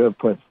could have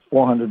put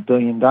 $400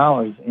 billion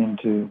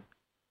into,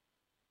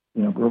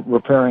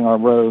 repairing our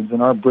roads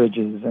and our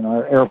bridges and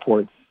our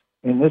airports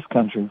in this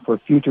country for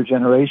future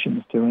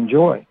generations to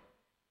enjoy?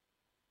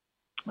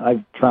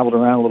 I've traveled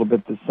around a little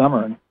bit this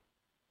summer.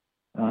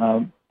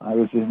 I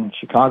was in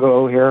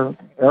Chicago O'Hare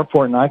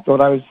Airport, and I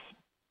thought I was,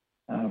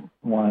 I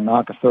want to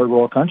knock a third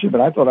world country, but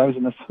I thought I was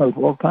in a third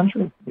world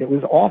country. It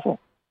was awful.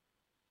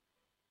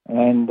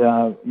 And,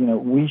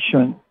 we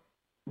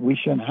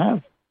shouldn't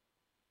have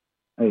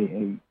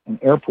an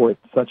airport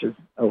such as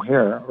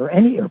O'Hare, or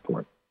any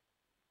airport,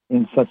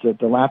 in such a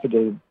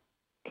dilapidated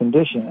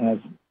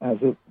condition as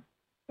it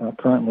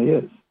currently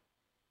is.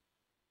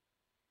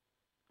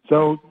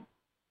 So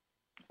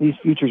these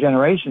future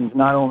generations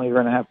not only are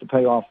going to have to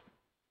pay off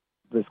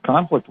this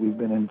conflict we've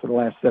been in for the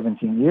last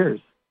 17 years,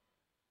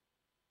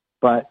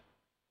 but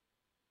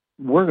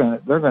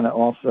they're going to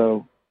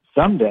also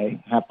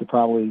someday have to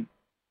probably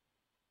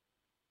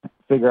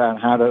figure out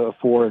how to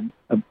afford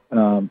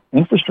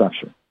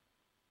infrastructure.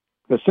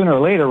 Because sooner or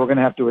later, we're going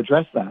to have to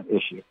address that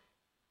issue.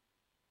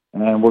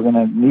 And we're going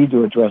to need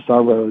to address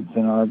our roads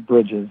and our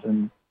bridges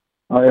and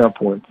our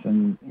airports.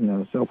 And,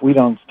 so if we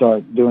don't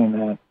start doing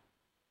that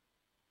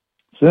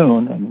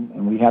soon,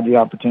 and we have the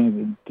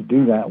opportunity to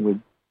do that with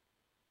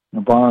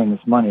borrowing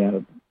this money at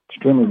an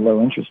extremely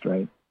low interest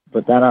rate,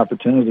 but that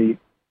opportunity,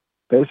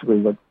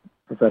 basically what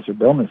Professor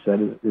Bilmis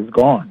said, is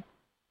gone.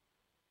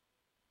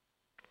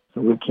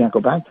 So we can't go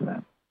back to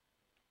that.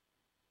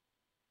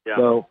 Yeah.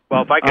 So,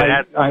 well, if I could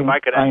add, I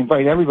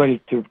invite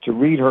everybody to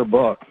read her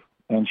book,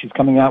 and she's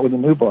coming out with a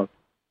new book.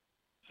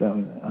 So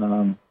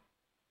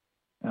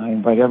I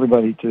invite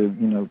everybody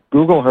to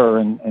Google her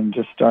and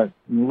just start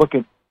look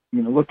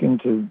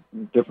into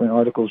different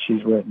articles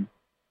she's written,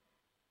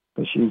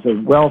 because she's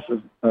a wealth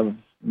of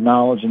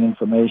knowledge and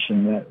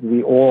information that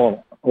we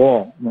all,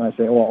 when I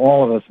say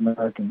all of us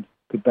Americans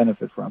could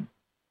benefit from.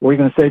 What were you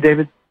going to say,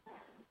 David?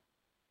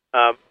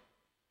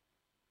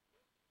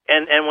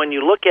 And when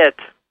you look at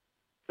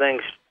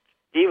things,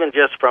 even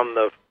just from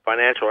the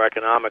financial or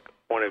economic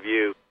point of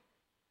view,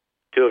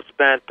 to have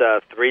spent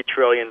 $3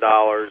 trillion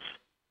or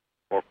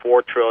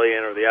 $4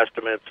 trillion, or the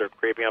estimates are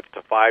creeping up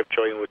to $5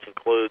 trillion, which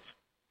includes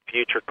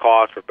future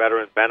costs for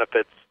veteran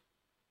benefits,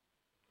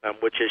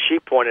 which, as she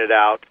pointed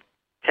out,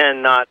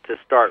 tend not to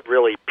start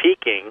really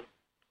peaking.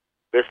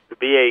 This to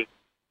be a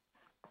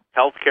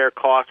health care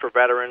cost for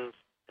veterans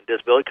and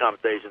disability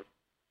compensation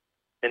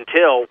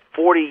until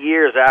 40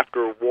 years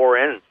after war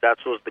ends. That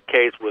was the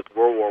case with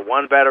World War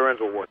I veterans,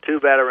 World War II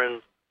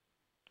veterans,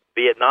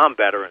 Vietnam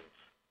veterans.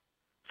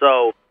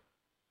 So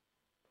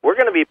we're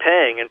going to be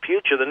paying in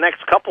future, the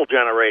next couple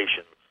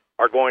generations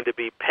are going to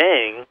be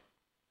paying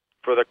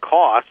for the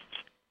costs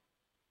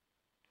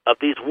of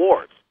these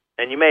wars.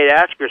 And you may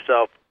ask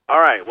yourself,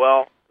 all right,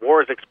 well,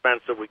 war is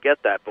expensive, we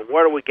get that, but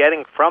what are we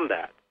getting from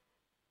that?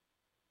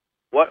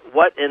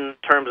 What in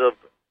terms of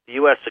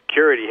U.S.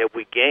 security have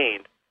we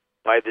gained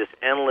by this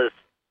endless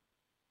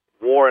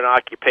war and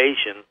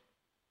occupation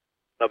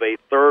of a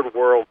third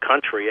world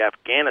country,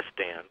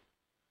 Afghanistan?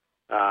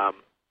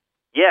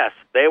 Yes,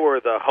 they were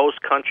the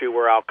host country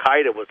where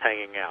Al-Qaeda was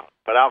hanging out.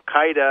 But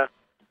Al-Qaeda,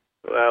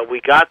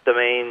 we got the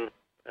main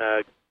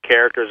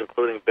characters,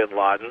 including bin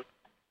Laden.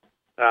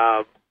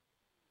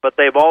 but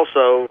they've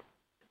also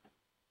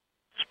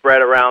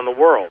spread around the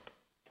world.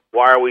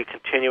 Why are we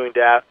continuing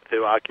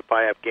to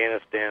occupy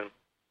Afghanistan?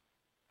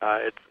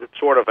 It's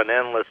sort of an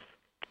endless,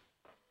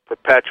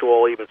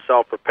 perpetual, even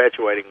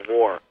self-perpetuating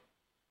war.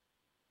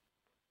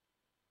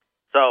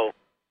 So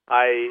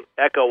I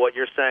echo what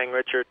you're saying,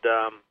 Richard.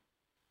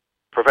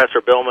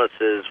 Professor Bilmes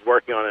is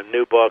working on a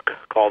new book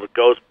called The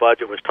Ghost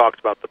Budget, which talks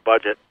about the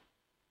budget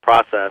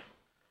process.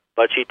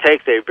 But she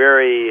takes a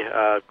very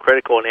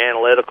critical and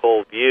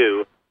analytical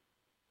view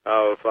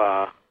of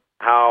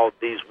how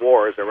these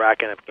wars,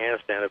 Iraq and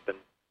Afghanistan, have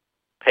been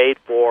paid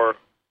for,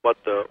 what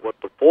the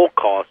full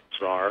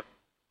costs are,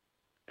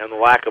 and the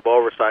lack of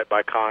oversight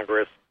by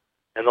Congress,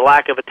 and the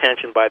lack of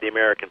attention by the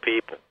American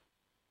people.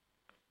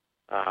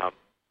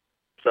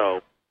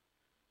 So,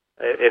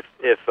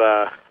 if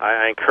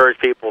I encourage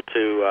people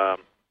to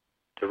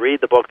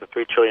read the book, The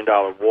 $3 Trillion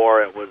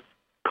War. It was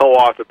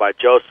co-authored by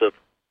Joseph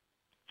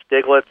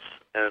Stiglitz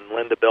and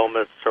Linda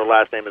Bilmes. Her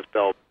last name is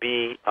spelled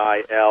Bilmes,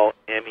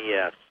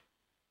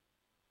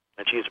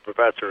 and she's a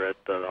professor at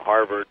the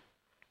Harvard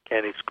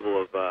Kennedy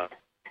School of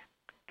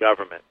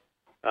Government.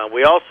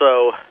 We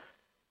also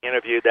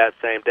interviewed that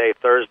same day,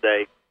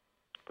 Thursday,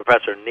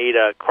 Professor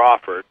Nita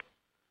Crawford,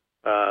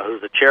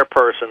 who's the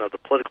chairperson of the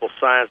Political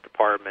Science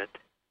Department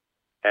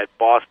at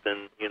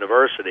Boston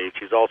University.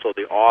 She's also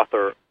the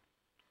author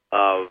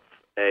of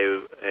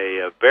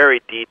a very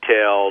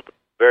detailed,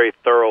 very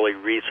thoroughly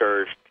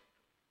researched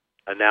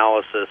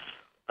analysis,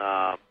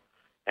 and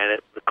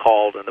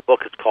the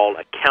book is called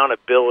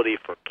Accountability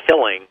for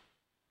Killing,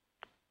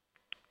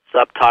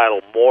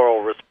 subtitle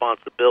Moral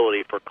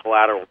Responsibility for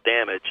Collateral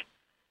Damage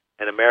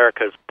in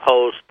America's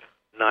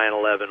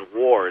Post-9/11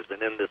 Wars.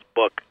 And in this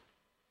book,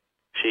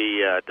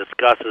 she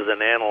discusses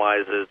and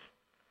analyzes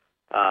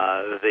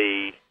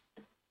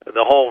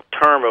the whole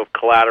term of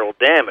collateral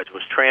damage,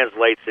 which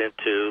translates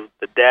into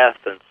the death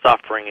and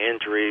suffering,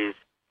 injuries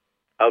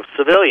of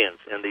civilians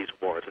in these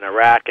wars, in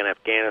Iraq and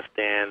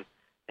Afghanistan,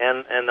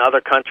 and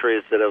other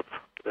countries that have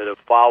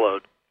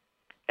followed,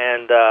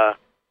 and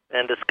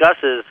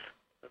discusses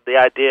the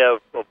idea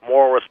of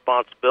moral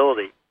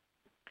responsibility.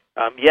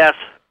 Yes,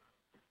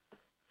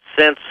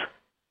 since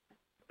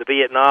the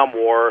Vietnam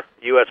War,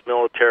 U.S.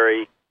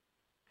 military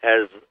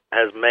has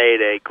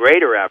made a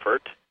greater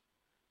effort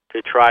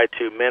to try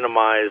to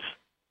minimize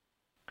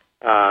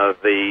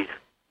the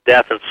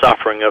death and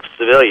suffering of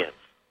civilians.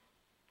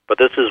 But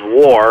this is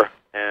war,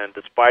 and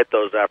despite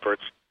those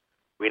efforts,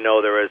 we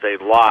know there is a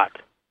lot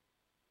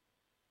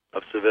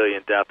of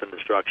civilian death and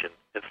destruction.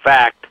 In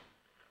fact,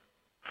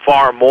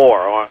 far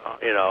more,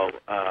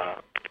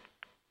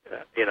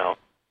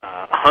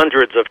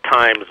 hundreds of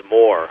times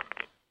more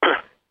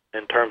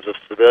in terms of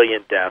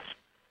civilian deaths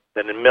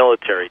than in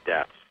military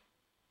deaths.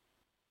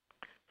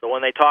 So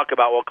when they talk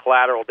about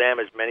collateral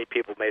damage, many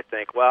people may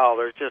think, well,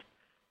 there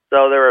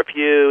are a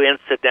few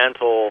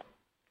incidental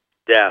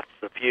deaths,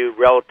 a few,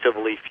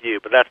 relatively few,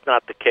 but that's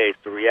not the case.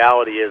 The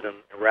reality is in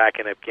Iraq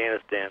and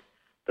Afghanistan,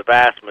 the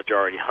vast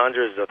majority,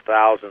 hundreds of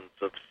thousands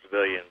of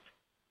civilians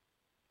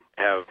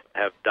have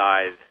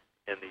died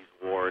in these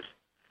wars.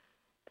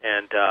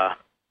 And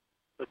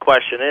the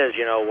question is,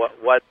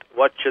 what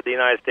should the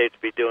United States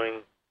be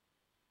doing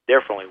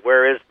differently?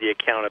 Where is the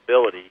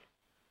accountability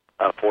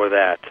for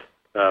that?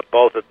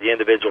 Both at the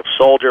individual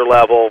soldier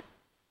level,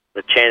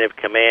 the chain of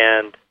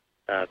command,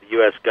 the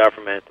U.S.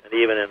 government, and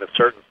even in a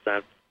certain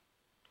sense,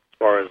 as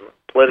far as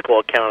political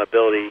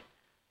accountability,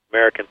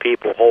 American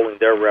people holding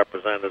their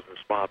representatives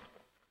responsible.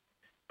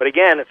 But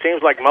again, it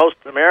seems like most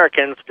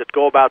Americans just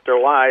go about their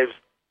lives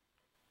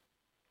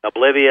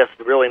oblivious,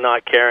 really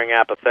not caring,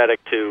 apathetic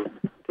to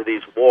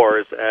these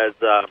wars. As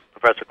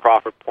Professor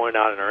Crawford pointed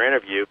out in her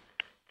interview,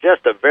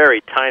 just a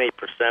very tiny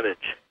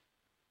percentage,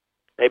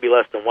 maybe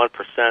less than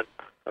 1%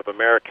 of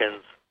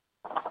Americans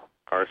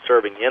are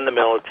serving in the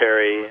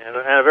military, and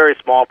a very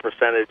small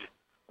percentage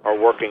are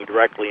working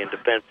directly in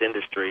defense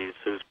industries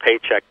whose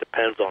paycheck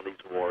depends on these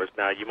wars.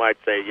 Now, you might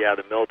say, yeah,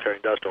 the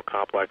military-industrial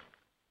complex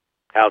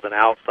has an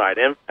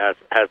an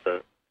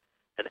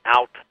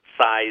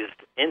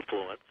outsized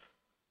influence.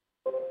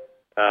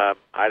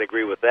 I'd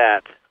agree with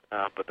that,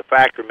 but the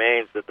fact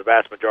remains that the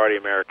vast majority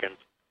of Americans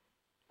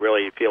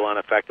really feel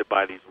unaffected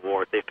by these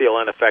wars. They feel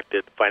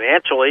unaffected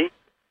financially,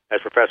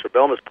 as Professor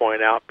Bilmes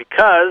pointed out,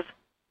 because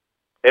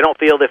they don't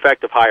feel the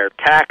effect of higher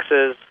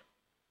taxes,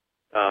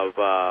 of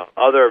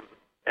other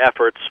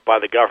efforts by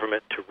the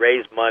government to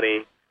raise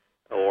money,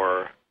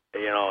 or,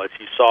 as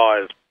you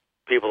saw, as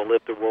people that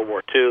lived through World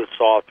War II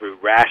saw, through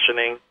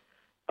rationing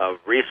of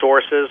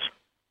resources.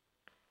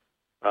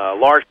 A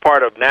large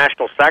part of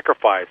national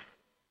sacrifice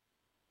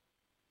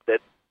that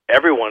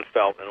everyone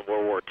felt in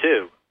World War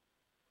II,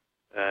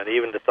 and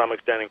even to some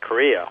extent in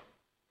Korea.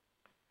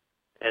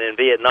 And in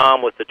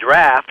Vietnam with the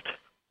draft,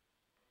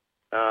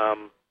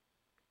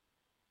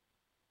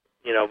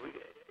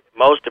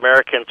 most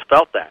Americans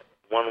felt that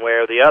one way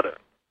or the other.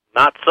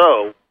 Not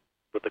so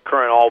with the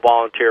current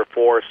all-volunteer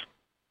force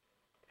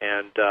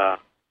and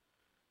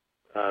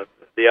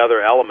the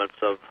other elements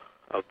of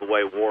the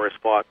way war is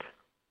fought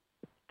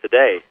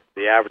today.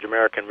 the average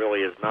American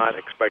really is not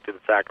expected to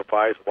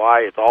sacrifice.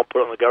 Why? It's all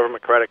put on the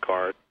government credit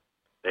card.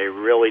 They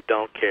really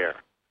don't care.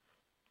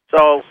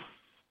 So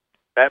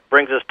that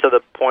brings us to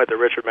the point that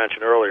Richard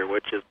mentioned earlier,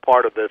 which is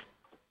part of this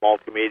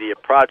multimedia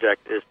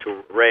project is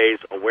to raise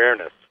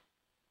awareness.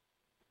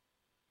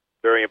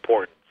 Very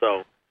important.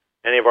 So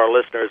any of our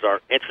listeners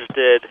are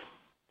interested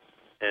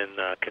in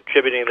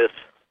contributing to this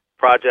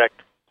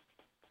project,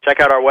 check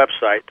out our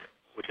website,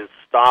 which is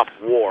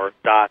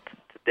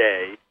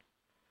stopwar.today.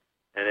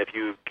 And if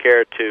you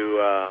care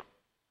to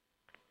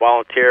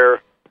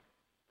volunteer,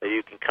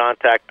 you can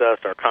contact us.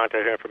 Our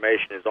contact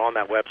information is on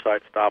that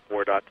website,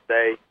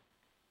 stopwar.today.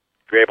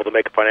 If you're able to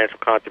make a financial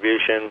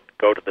contribution,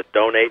 go to the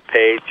donate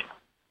page,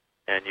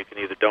 and you can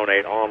either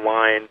donate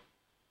online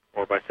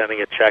or by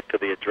sending a check to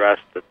the address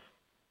that's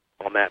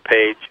on that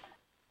page.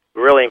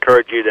 We really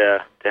encourage you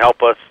to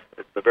help us.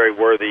 It's a very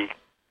worthy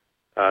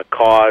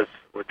cause.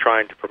 We're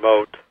trying to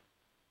promote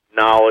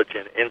knowledge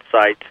and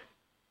insight,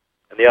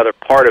 and the other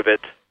part of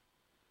it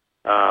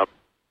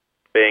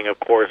being, of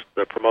course,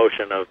 the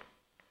promotion of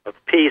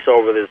peace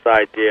over this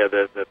idea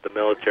that the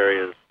military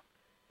is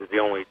the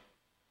only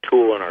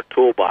tool in our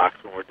toolbox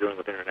when we're dealing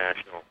with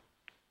international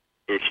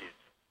issues.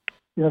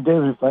 You know,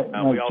 David, if I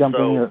might jump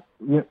in here.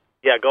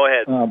 Yeah, go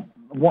ahead.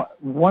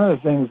 One of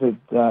the things that,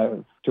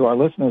 to our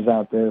listeners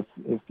out there,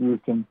 if you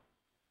can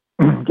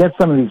get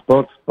some of these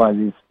books by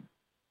these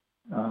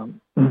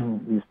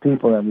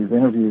people that we've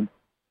interviewed,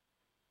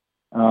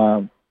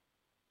 and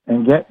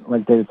get,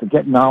 like David said,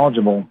 get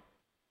knowledgeable,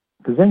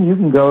 because then you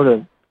can go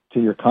to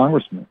your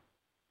congressman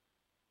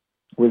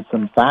with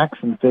some facts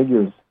and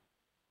figures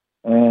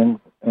and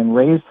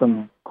raise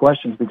some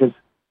questions, because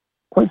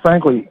quite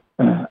frankly,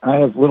 I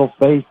have little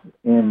faith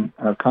in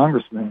our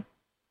congressmen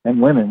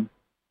and women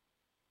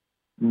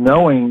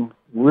knowing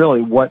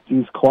really what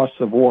these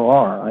costs of war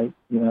are. I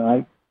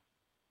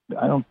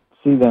don't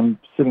see them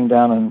sitting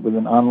down with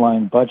an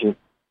online budget,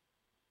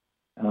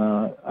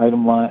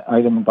 item by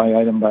item,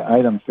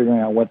 figuring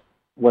out what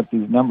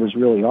these numbers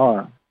really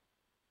are.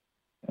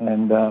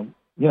 And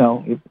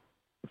if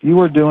you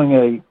were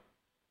doing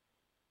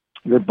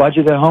your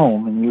budget at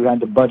home, and you had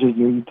to budget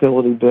your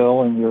utility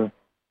bill and your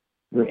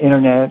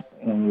internet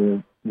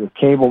and your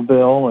cable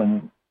bill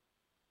and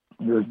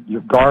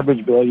your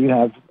garbage bill, you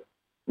have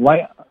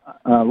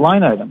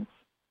line items,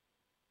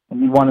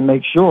 and you want to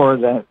make sure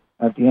that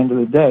at the end of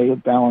the day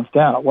it balanced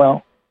out.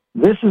 Well,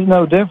 this is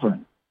no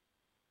different.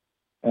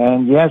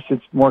 And yes,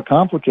 it's more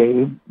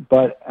complicated,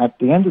 but at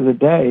the end of the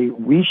day,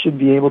 we should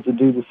be able to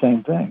do the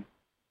same thing.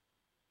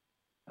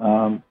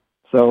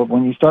 So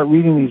when you start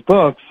reading these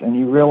books and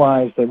you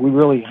realize that we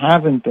really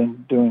haven't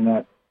been doing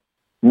that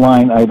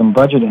line item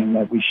budgeting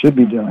that we should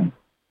be doing,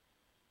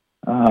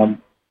 I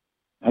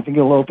think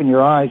it'll open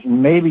your eyes,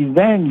 and maybe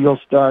then you'll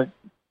start,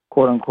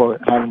 quote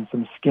unquote, having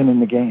some skin in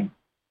the game,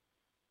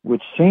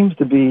 which seems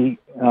to be,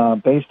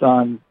 based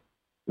on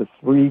the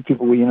 3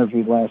 people we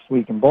interviewed last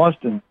week in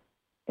Boston,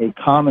 a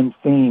common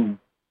theme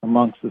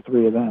amongst the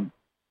 3 of them,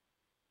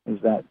 is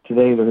that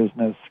today there is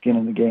no skin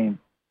in the game.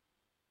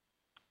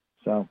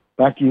 So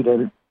back to you,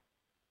 David.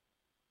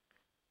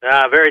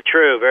 Very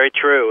true, very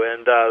true.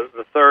 And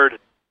the third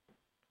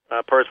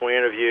person we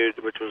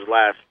interviewed, which was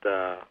last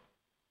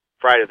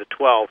Friday the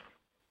 12th,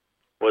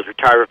 was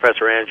retired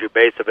Professor Andrew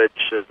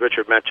Bacevich. As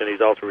Richard mentioned,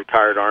 he's also a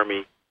retired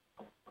Army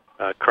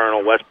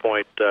Colonel, West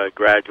Point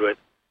graduate.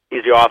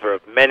 He's the author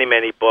of many,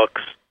 many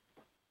books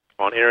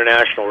on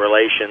international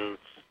relations,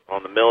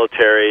 on the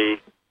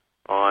military,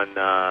 on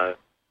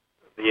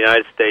the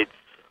United States,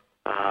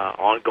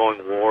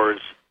 ongoing wars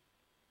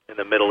in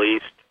the Middle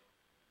East.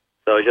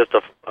 So just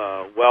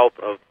a wealth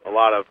of a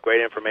lot of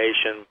great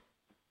information.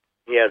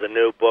 He has a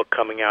new book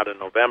coming out in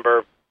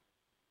November.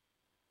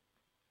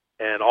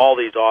 And all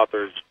these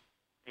authors,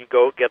 you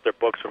go get their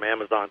books from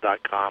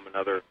Amazon.com and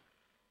other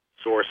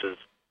sources.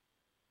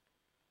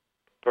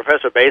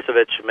 Professor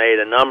Bacevich made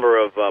a number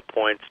of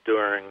points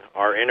during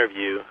our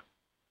interview.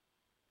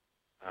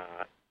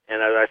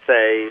 And as I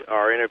say,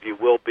 our interview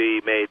will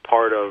be made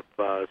part of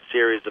a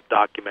series of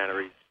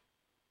documentaries.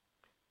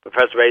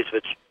 Professor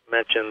Bacevich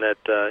mentioned that,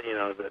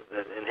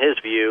 that in his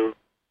view,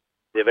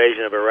 the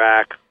invasion of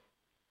Iraq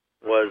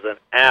was an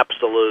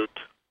absolute,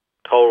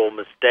 total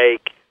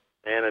mistake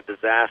and a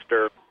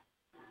disaster.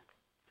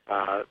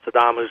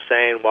 Saddam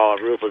Hussein, while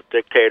a ruthless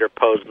dictator,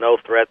 posed no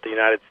threat to the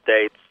United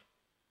States.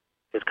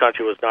 His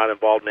country was not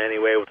involved in any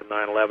way with the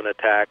 9/11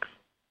 attacks.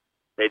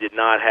 They did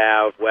not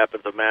have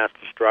weapons of mass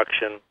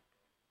destruction.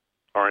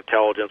 Our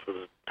intelligence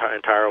was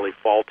entirely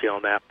faulty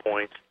on that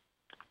point.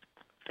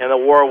 And the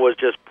war was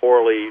just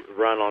poorly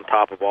run on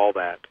top of all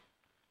that.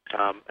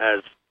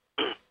 As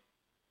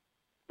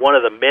one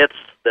of the myths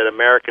that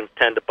Americans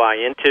tend to buy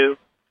into,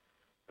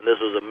 and this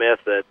was a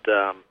myth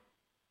that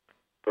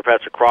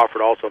Professor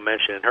Crawford also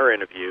mentioned in her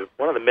interview,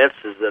 one of the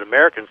myths is that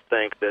Americans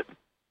think that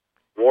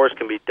wars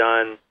can be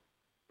done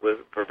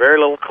for very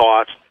little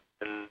cost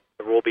and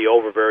it will be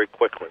over very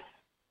quickly.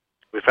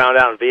 We found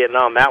out in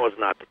Vietnam that was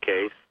not the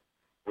case.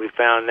 We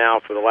found now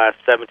for the last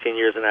 17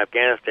 years in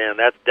Afghanistan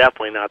that's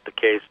definitely not the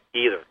case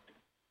either.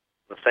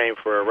 The same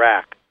for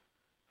Iraq.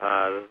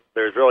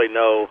 there's really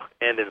no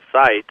end in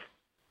sight,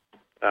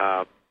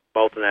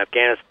 both in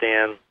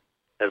Afghanistan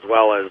as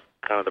well as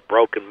kind of the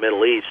broken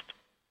Middle East,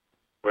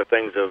 where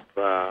things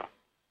have,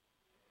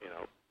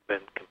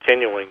 been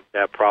continuing to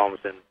have problems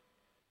in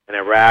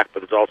Iraq,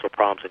 but there's also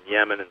problems in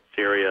Yemen and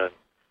Syria and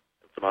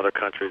some other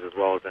countries, as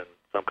well as in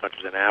some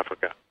countries in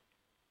Africa.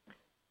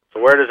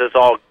 So where does it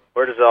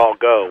all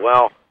go?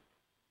 Well,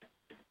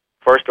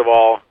 first of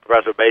all,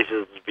 Professor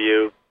Base's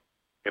view,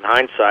 in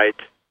hindsight,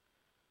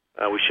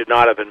 we should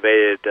not have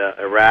invaded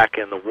Iraq,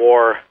 and the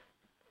war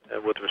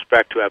with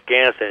respect to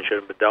Afghanistan should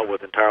have been dealt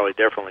with entirely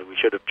differently. We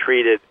should have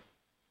treated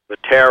the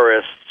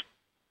terrorists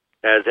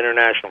as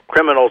international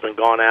criminals and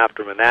gone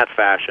after them in that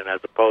fashion, as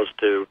opposed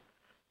to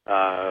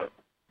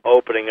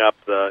opening up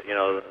the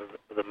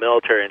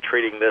military and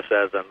treating this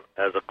as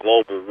a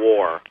global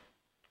war,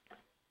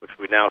 which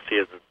we now see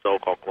as a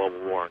so-called global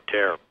war on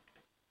terror.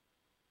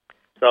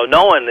 So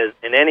no one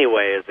in any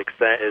way has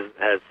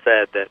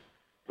said that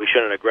we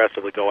shouldn't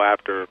aggressively go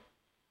after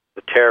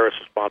the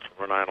terrorists responsible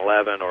for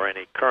 9/11 or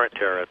any current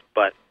terrorists,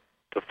 but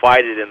to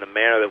fight it in the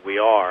manner that we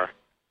are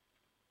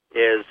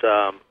is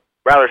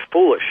rather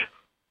foolish.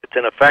 It's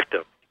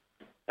ineffective.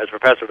 As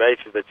Professor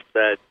Vaitovich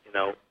said,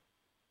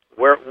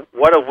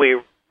 what have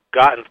we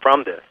gotten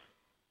from this?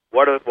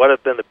 What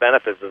have been the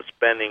benefits of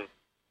spending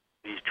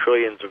these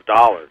trillions of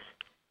dollars?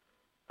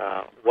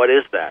 What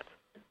is that?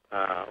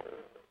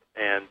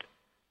 And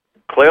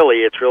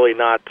clearly, it's really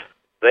not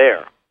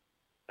there.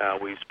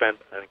 We've spent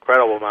an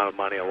incredible amount of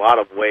money, a lot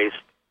of waste,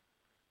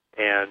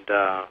 and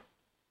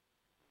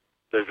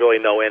there's really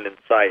no end in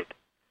sight.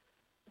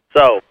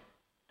 So,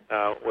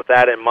 with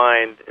that in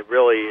mind, it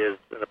really is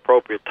an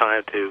appropriate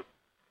time to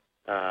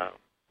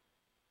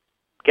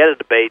get a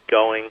debate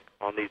going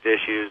on these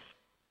issues.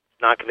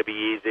 It's not going to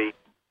be easy.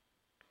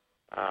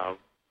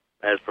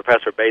 As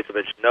Professor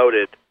Bacevich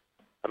noted,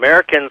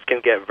 Americans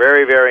can get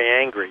very, very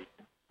angry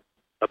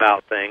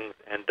about things,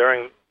 and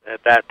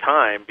at that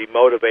time, be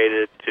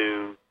motivated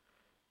to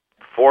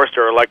force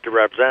their elected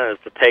representatives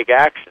to take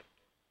action.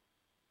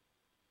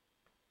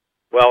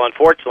 Well,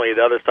 unfortunately,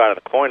 the other side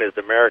of the coin is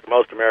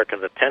most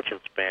Americans' attention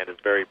span is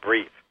very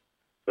brief.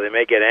 So they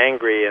may get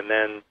angry, and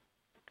then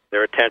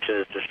their attention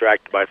is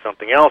distracted by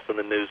something else in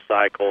the news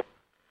cycle,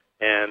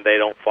 and they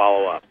don't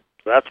follow up.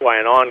 So that's why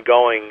an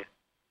ongoing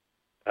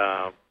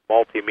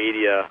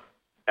multimedia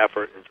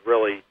effort is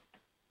really,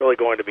 really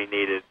going to be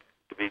needed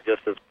to be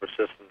just as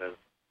persistent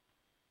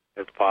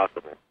as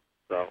possible.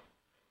 So,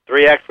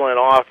 3 excellent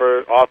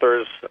authors.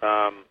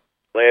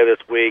 Later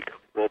this week,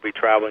 we'll be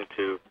traveling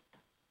to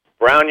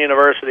Brown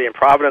University in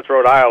Providence,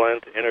 Rhode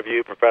Island, to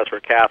interview Professor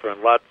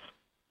Catherine Lutz,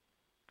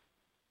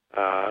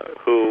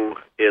 who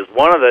is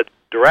one of the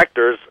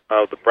directors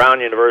of the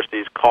Brown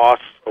University's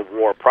Costs of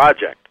War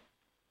project.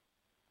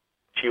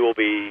 She will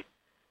be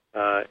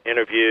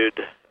interviewed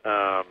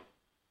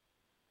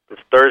this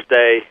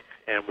Thursday,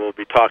 and we'll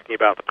be talking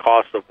about the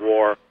costs of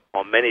war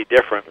on many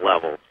different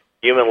levels: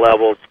 human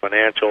levels,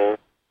 financial,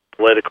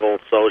 political,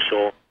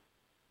 social,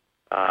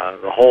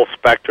 the whole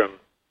spectrum,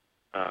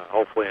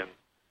 hopefully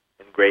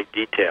in great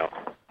detail.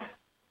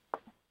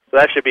 So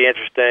that should be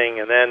interesting.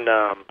 And then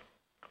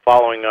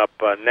following up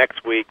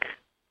next week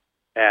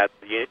at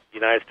the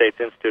United States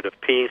Institute of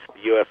Peace,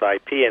 the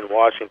USIP in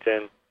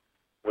Washington,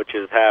 which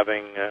is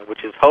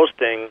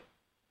hosting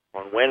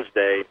on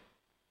Wednesday,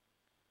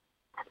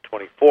 the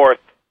 24th,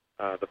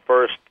 the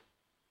first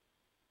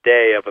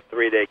day of a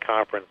 3-day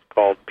conference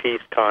called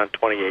PeaceCon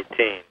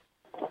 2018.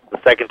 The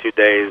second 2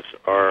 days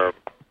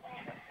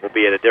will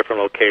be at a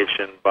different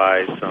location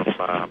by some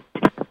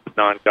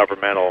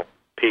non-governmental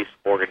peace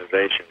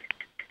organizations.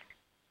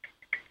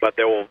 But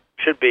there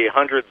should be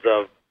hundreds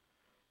of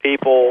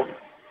people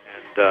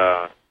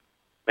and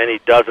many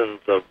dozens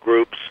of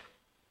groups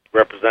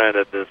represented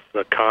at this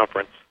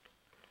conference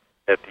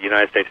at the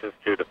United States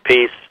Institute of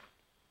Peace.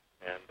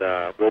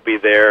 And we'll be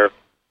there,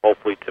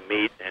 hopefully, to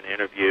meet and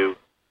interview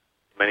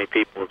as many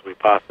people as we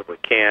possibly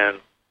can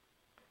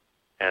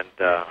and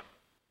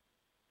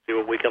see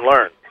what we can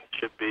learn. It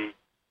should be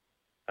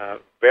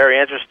very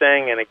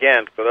interesting. And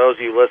again, for those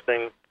of you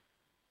listening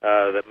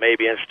that may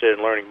be interested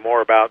in learning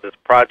more about this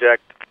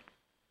project,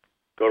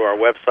 go to our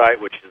website,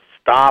 which is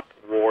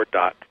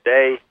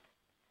stopwar.today.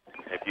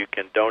 If you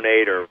can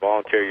donate or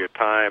volunteer your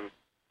time,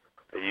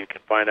 you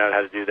can find out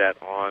how to do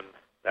that on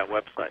that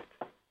website.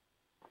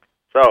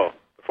 So,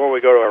 before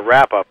we go to a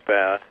wrap-up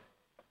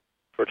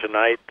for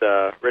tonight,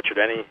 Richard,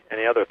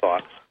 any other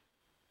thoughts?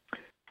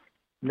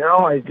 No,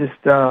 I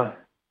just, the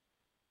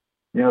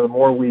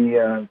more we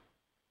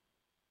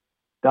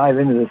dive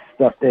into this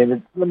stuff,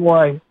 David, the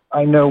more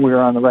I know we're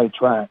on the right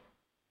track.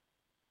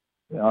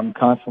 I'm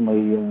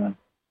constantly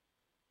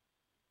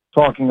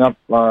talking up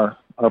our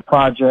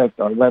project,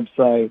 our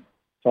website,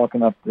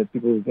 talking up the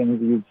people who've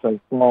interviewed so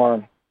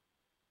far,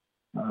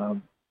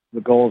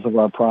 the goals of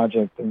our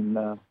project,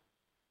 and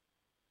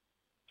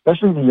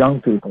especially the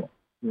young people,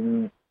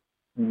 young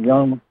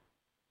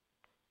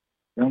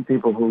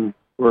people who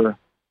were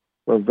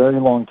for a very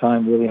long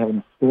time really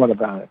haven't thought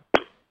about it.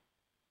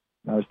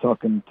 I was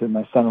talking to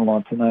my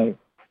son-in-law tonight,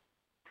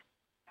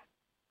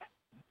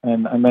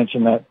 and I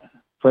mentioned that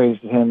phrase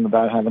to him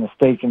about having a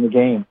stake in the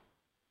game.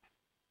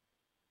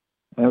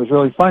 And it was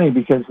really funny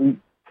because he's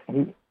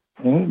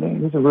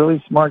a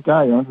really smart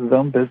guy. He owns his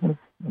own business.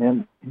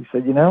 And he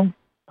said,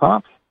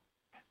 Pops,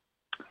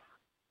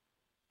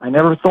 I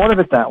never thought of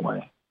it that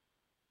way.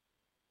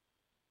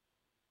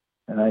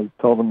 And I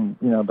told him,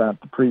 about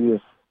the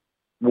previous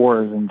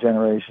wars and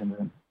generations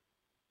and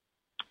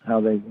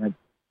how they had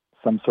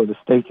some sort of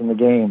stake in the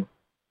game.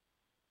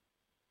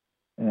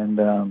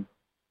 And,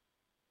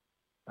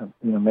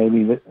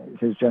 maybe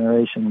his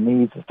generation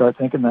needs to start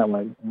thinking that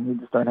way. We need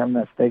to start having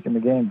that stake in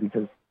the game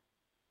because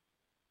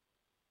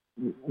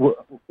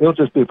it'll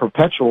just be a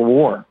perpetual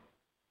war.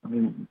 I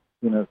mean,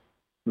 the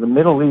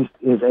Middle East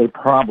is a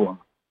problem.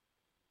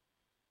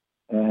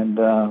 And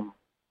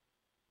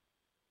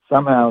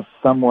somehow,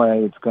 some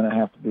way, it's going to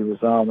have to be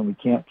resolved, and we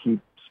can't keep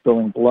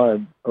spilling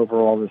blood over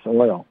all this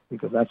oil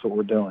because that's what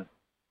we're doing.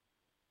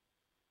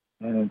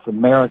 And it's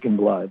American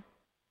blood.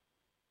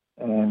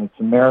 And it's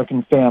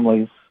American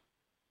families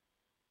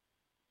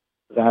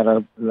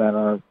that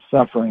are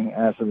suffering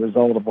as a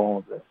result of all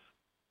of this.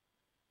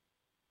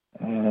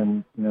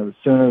 And the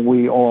sooner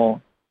we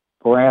all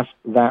grasp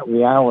that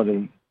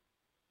reality,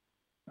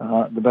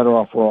 the better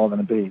off we're all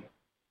going to be.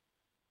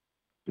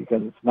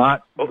 Because it's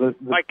not. If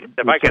I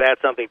could add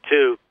something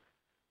too,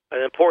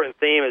 an important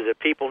theme is that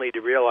people need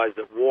to realize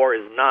that war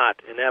is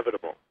not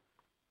inevitable.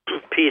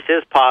 Peace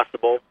is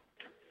possible.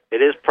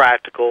 It is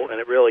practical, and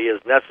it really is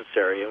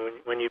necessary. And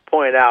when you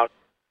point out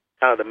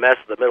kind of the mess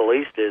the Middle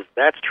East is,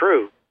 that's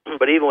true.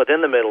 But even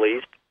within the Middle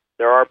East,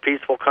 there are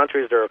peaceful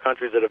countries. There are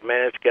countries that have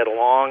managed to get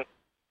along.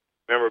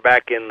 Remember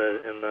back in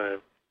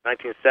the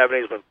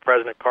 1970s when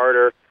President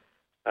Carter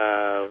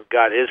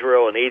got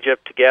Israel and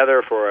Egypt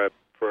together for a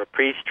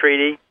peace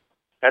treaty?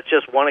 That's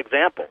just one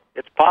example.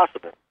 It's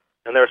possible.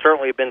 And there have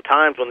certainly been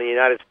times when the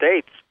United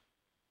States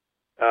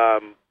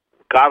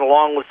got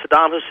along with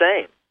Saddam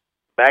Hussein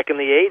back in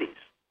the 80s.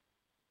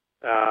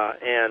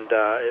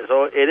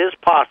 So it is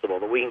possible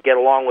that we can get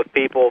along with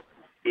people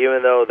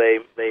even though they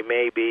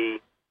may be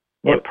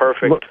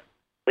imperfect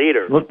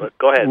leaders. But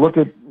go ahead. Look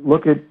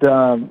at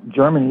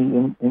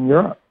Germany in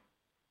Europe.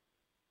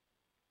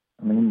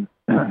 I mean,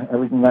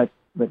 everything that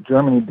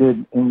Germany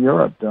did in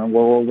Europe during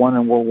World War I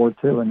and World War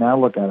II, and now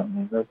look at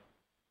them. They're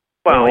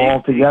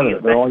all together.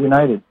 They're all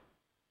united.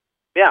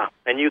 Yeah,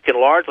 and you can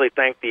largely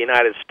thank the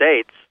United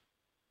States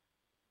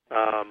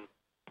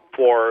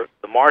for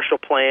the Marshall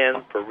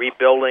Plan, for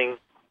rebuilding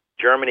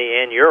Germany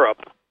and Europe,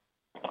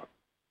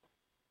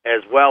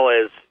 as well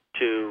as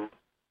to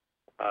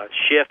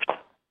shift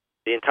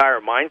the entire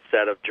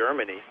mindset of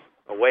Germany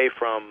away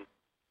from,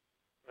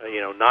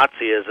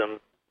 Nazism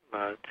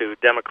to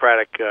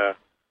democratic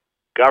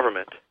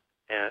government.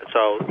 And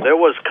so there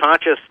was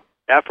conscious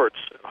efforts,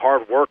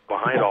 hard work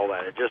behind all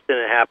that. It just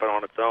didn't happen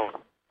on its own.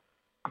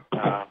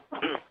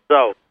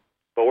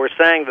 But we're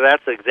saying that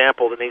that's an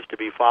example that needs to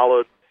be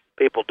followed.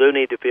 People do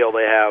need to feel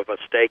they have a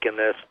stake in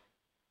this,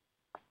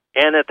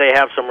 and that they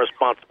have some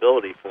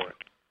responsibility for it.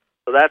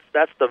 So that's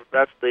the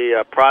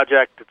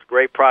project. It's a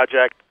great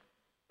project.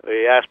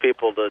 We ask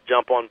people to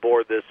jump on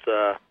board this,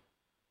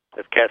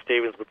 as Cat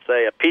Stevens would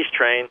say, a peace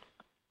train,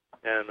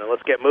 and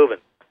let's get moving.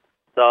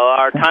 So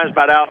our time's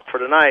about out for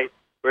tonight,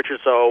 Richard,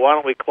 so why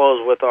don't we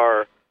close with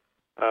our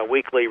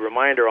weekly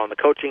reminder on the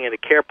Coaching into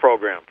Care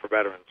program for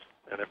veterans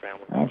and their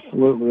families.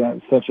 Absolutely.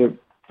 That's such a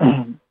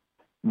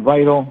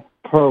vital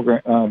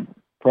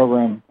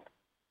program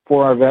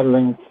for our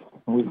veterans.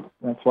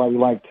 That's why we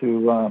like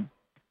to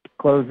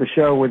close the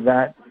show with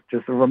that.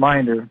 Just a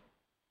reminder,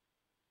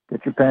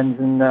 get your pens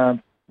and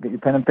get your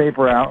pen and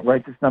paper out.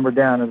 Write this number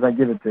down as I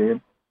give it to you.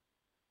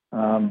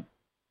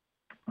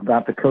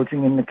 About the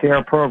Coaching in the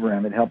Care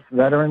program. It helps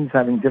veterans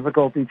having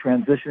difficulty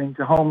transitioning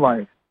to home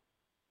life.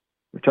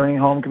 Returning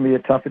home can be a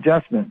tough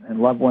adjustment, and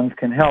loved ones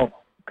can help.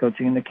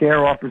 Coaching in the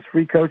Care offers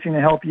free coaching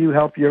to help you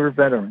help your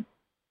veteran.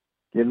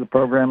 Give the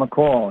program a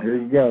call. Here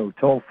you go.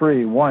 Toll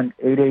free,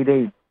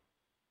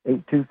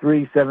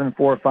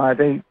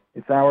 1-888-823-7458.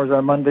 Its hours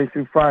are Monday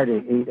through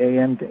Friday, 8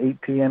 a.m. to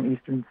 8 p.m.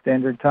 Eastern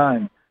Standard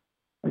Time.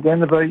 Again,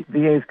 the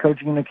VA's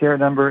Coaching in the Care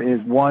number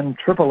is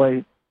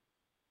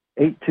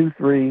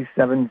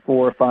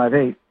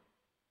 1-888-823-7458.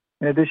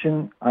 In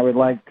addition, I would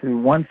like to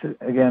once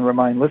again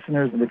remind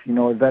listeners that if you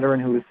know a veteran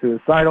who is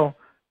suicidal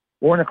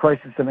or in a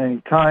crisis of any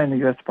kind, the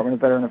U.S. Department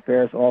of Veteran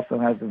Affairs also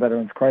has the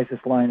Veterans Crisis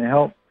Line to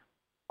help.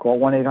 Call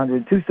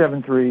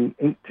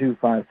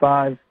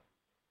 1-800-273-8255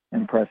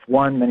 and press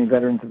 1. Many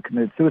veterans have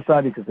committed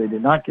suicide because they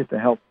did not get the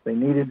help they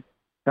needed.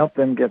 Help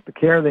them get the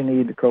care they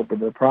need to cope with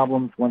their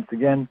problems. Once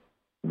again,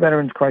 the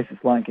Veterans Crisis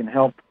Line can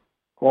help.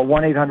 Call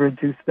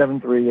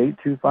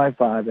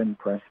 1-800-273-8255 and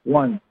press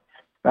 1.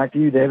 Back to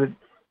you, David.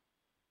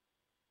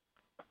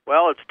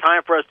 Well, it's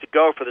time for us to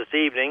go for this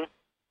evening.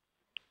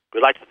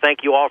 We'd like to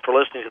thank you all for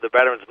listening to the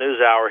Veterans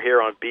News Hour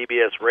here on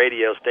BBS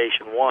Radio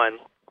Station 1.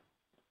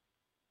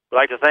 We'd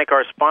like to thank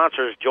our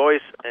sponsors,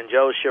 Joyce and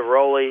Joe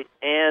Chivaroli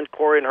and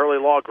Corey and Hurley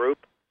Law Group.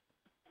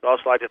 We'd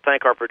also like to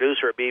thank our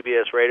producer at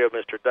BBS Radio,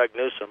 Mr. Doug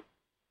Newsom.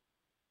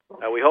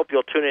 We hope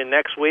you'll tune in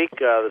next week,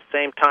 the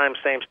same time,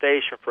 same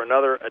station, for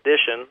another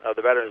edition of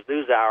the Veterans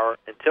News Hour.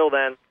 Until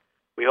then,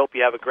 we hope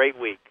you have a great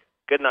week.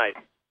 Good night.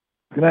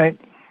 Good night.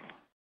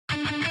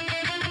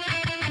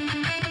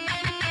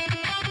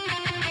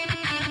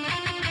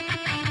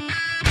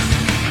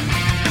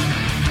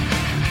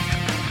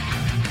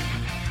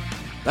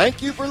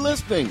 Thank you for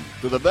listening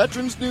to the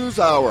Veterans News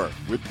Hour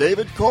with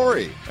David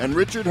Corey and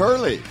Richard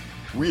Hurley.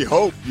 We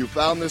hope you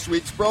found this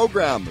week's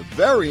program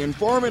very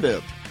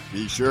informative.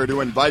 Be sure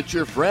to invite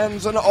your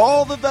friends and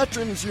all the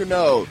veterans you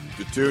know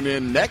to tune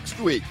in next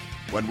week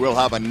when we'll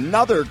have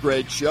another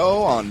great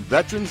show on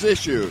veterans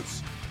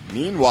issues.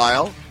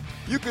 Meanwhile,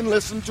 you can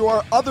listen to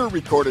our other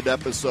recorded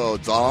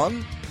episodes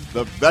on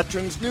the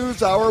Veterans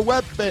News Hour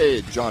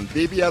webpage on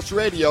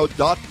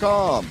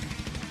bbsradio.com.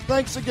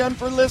 Thanks again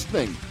for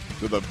listening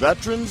to the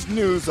Veterans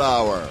News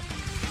Hour.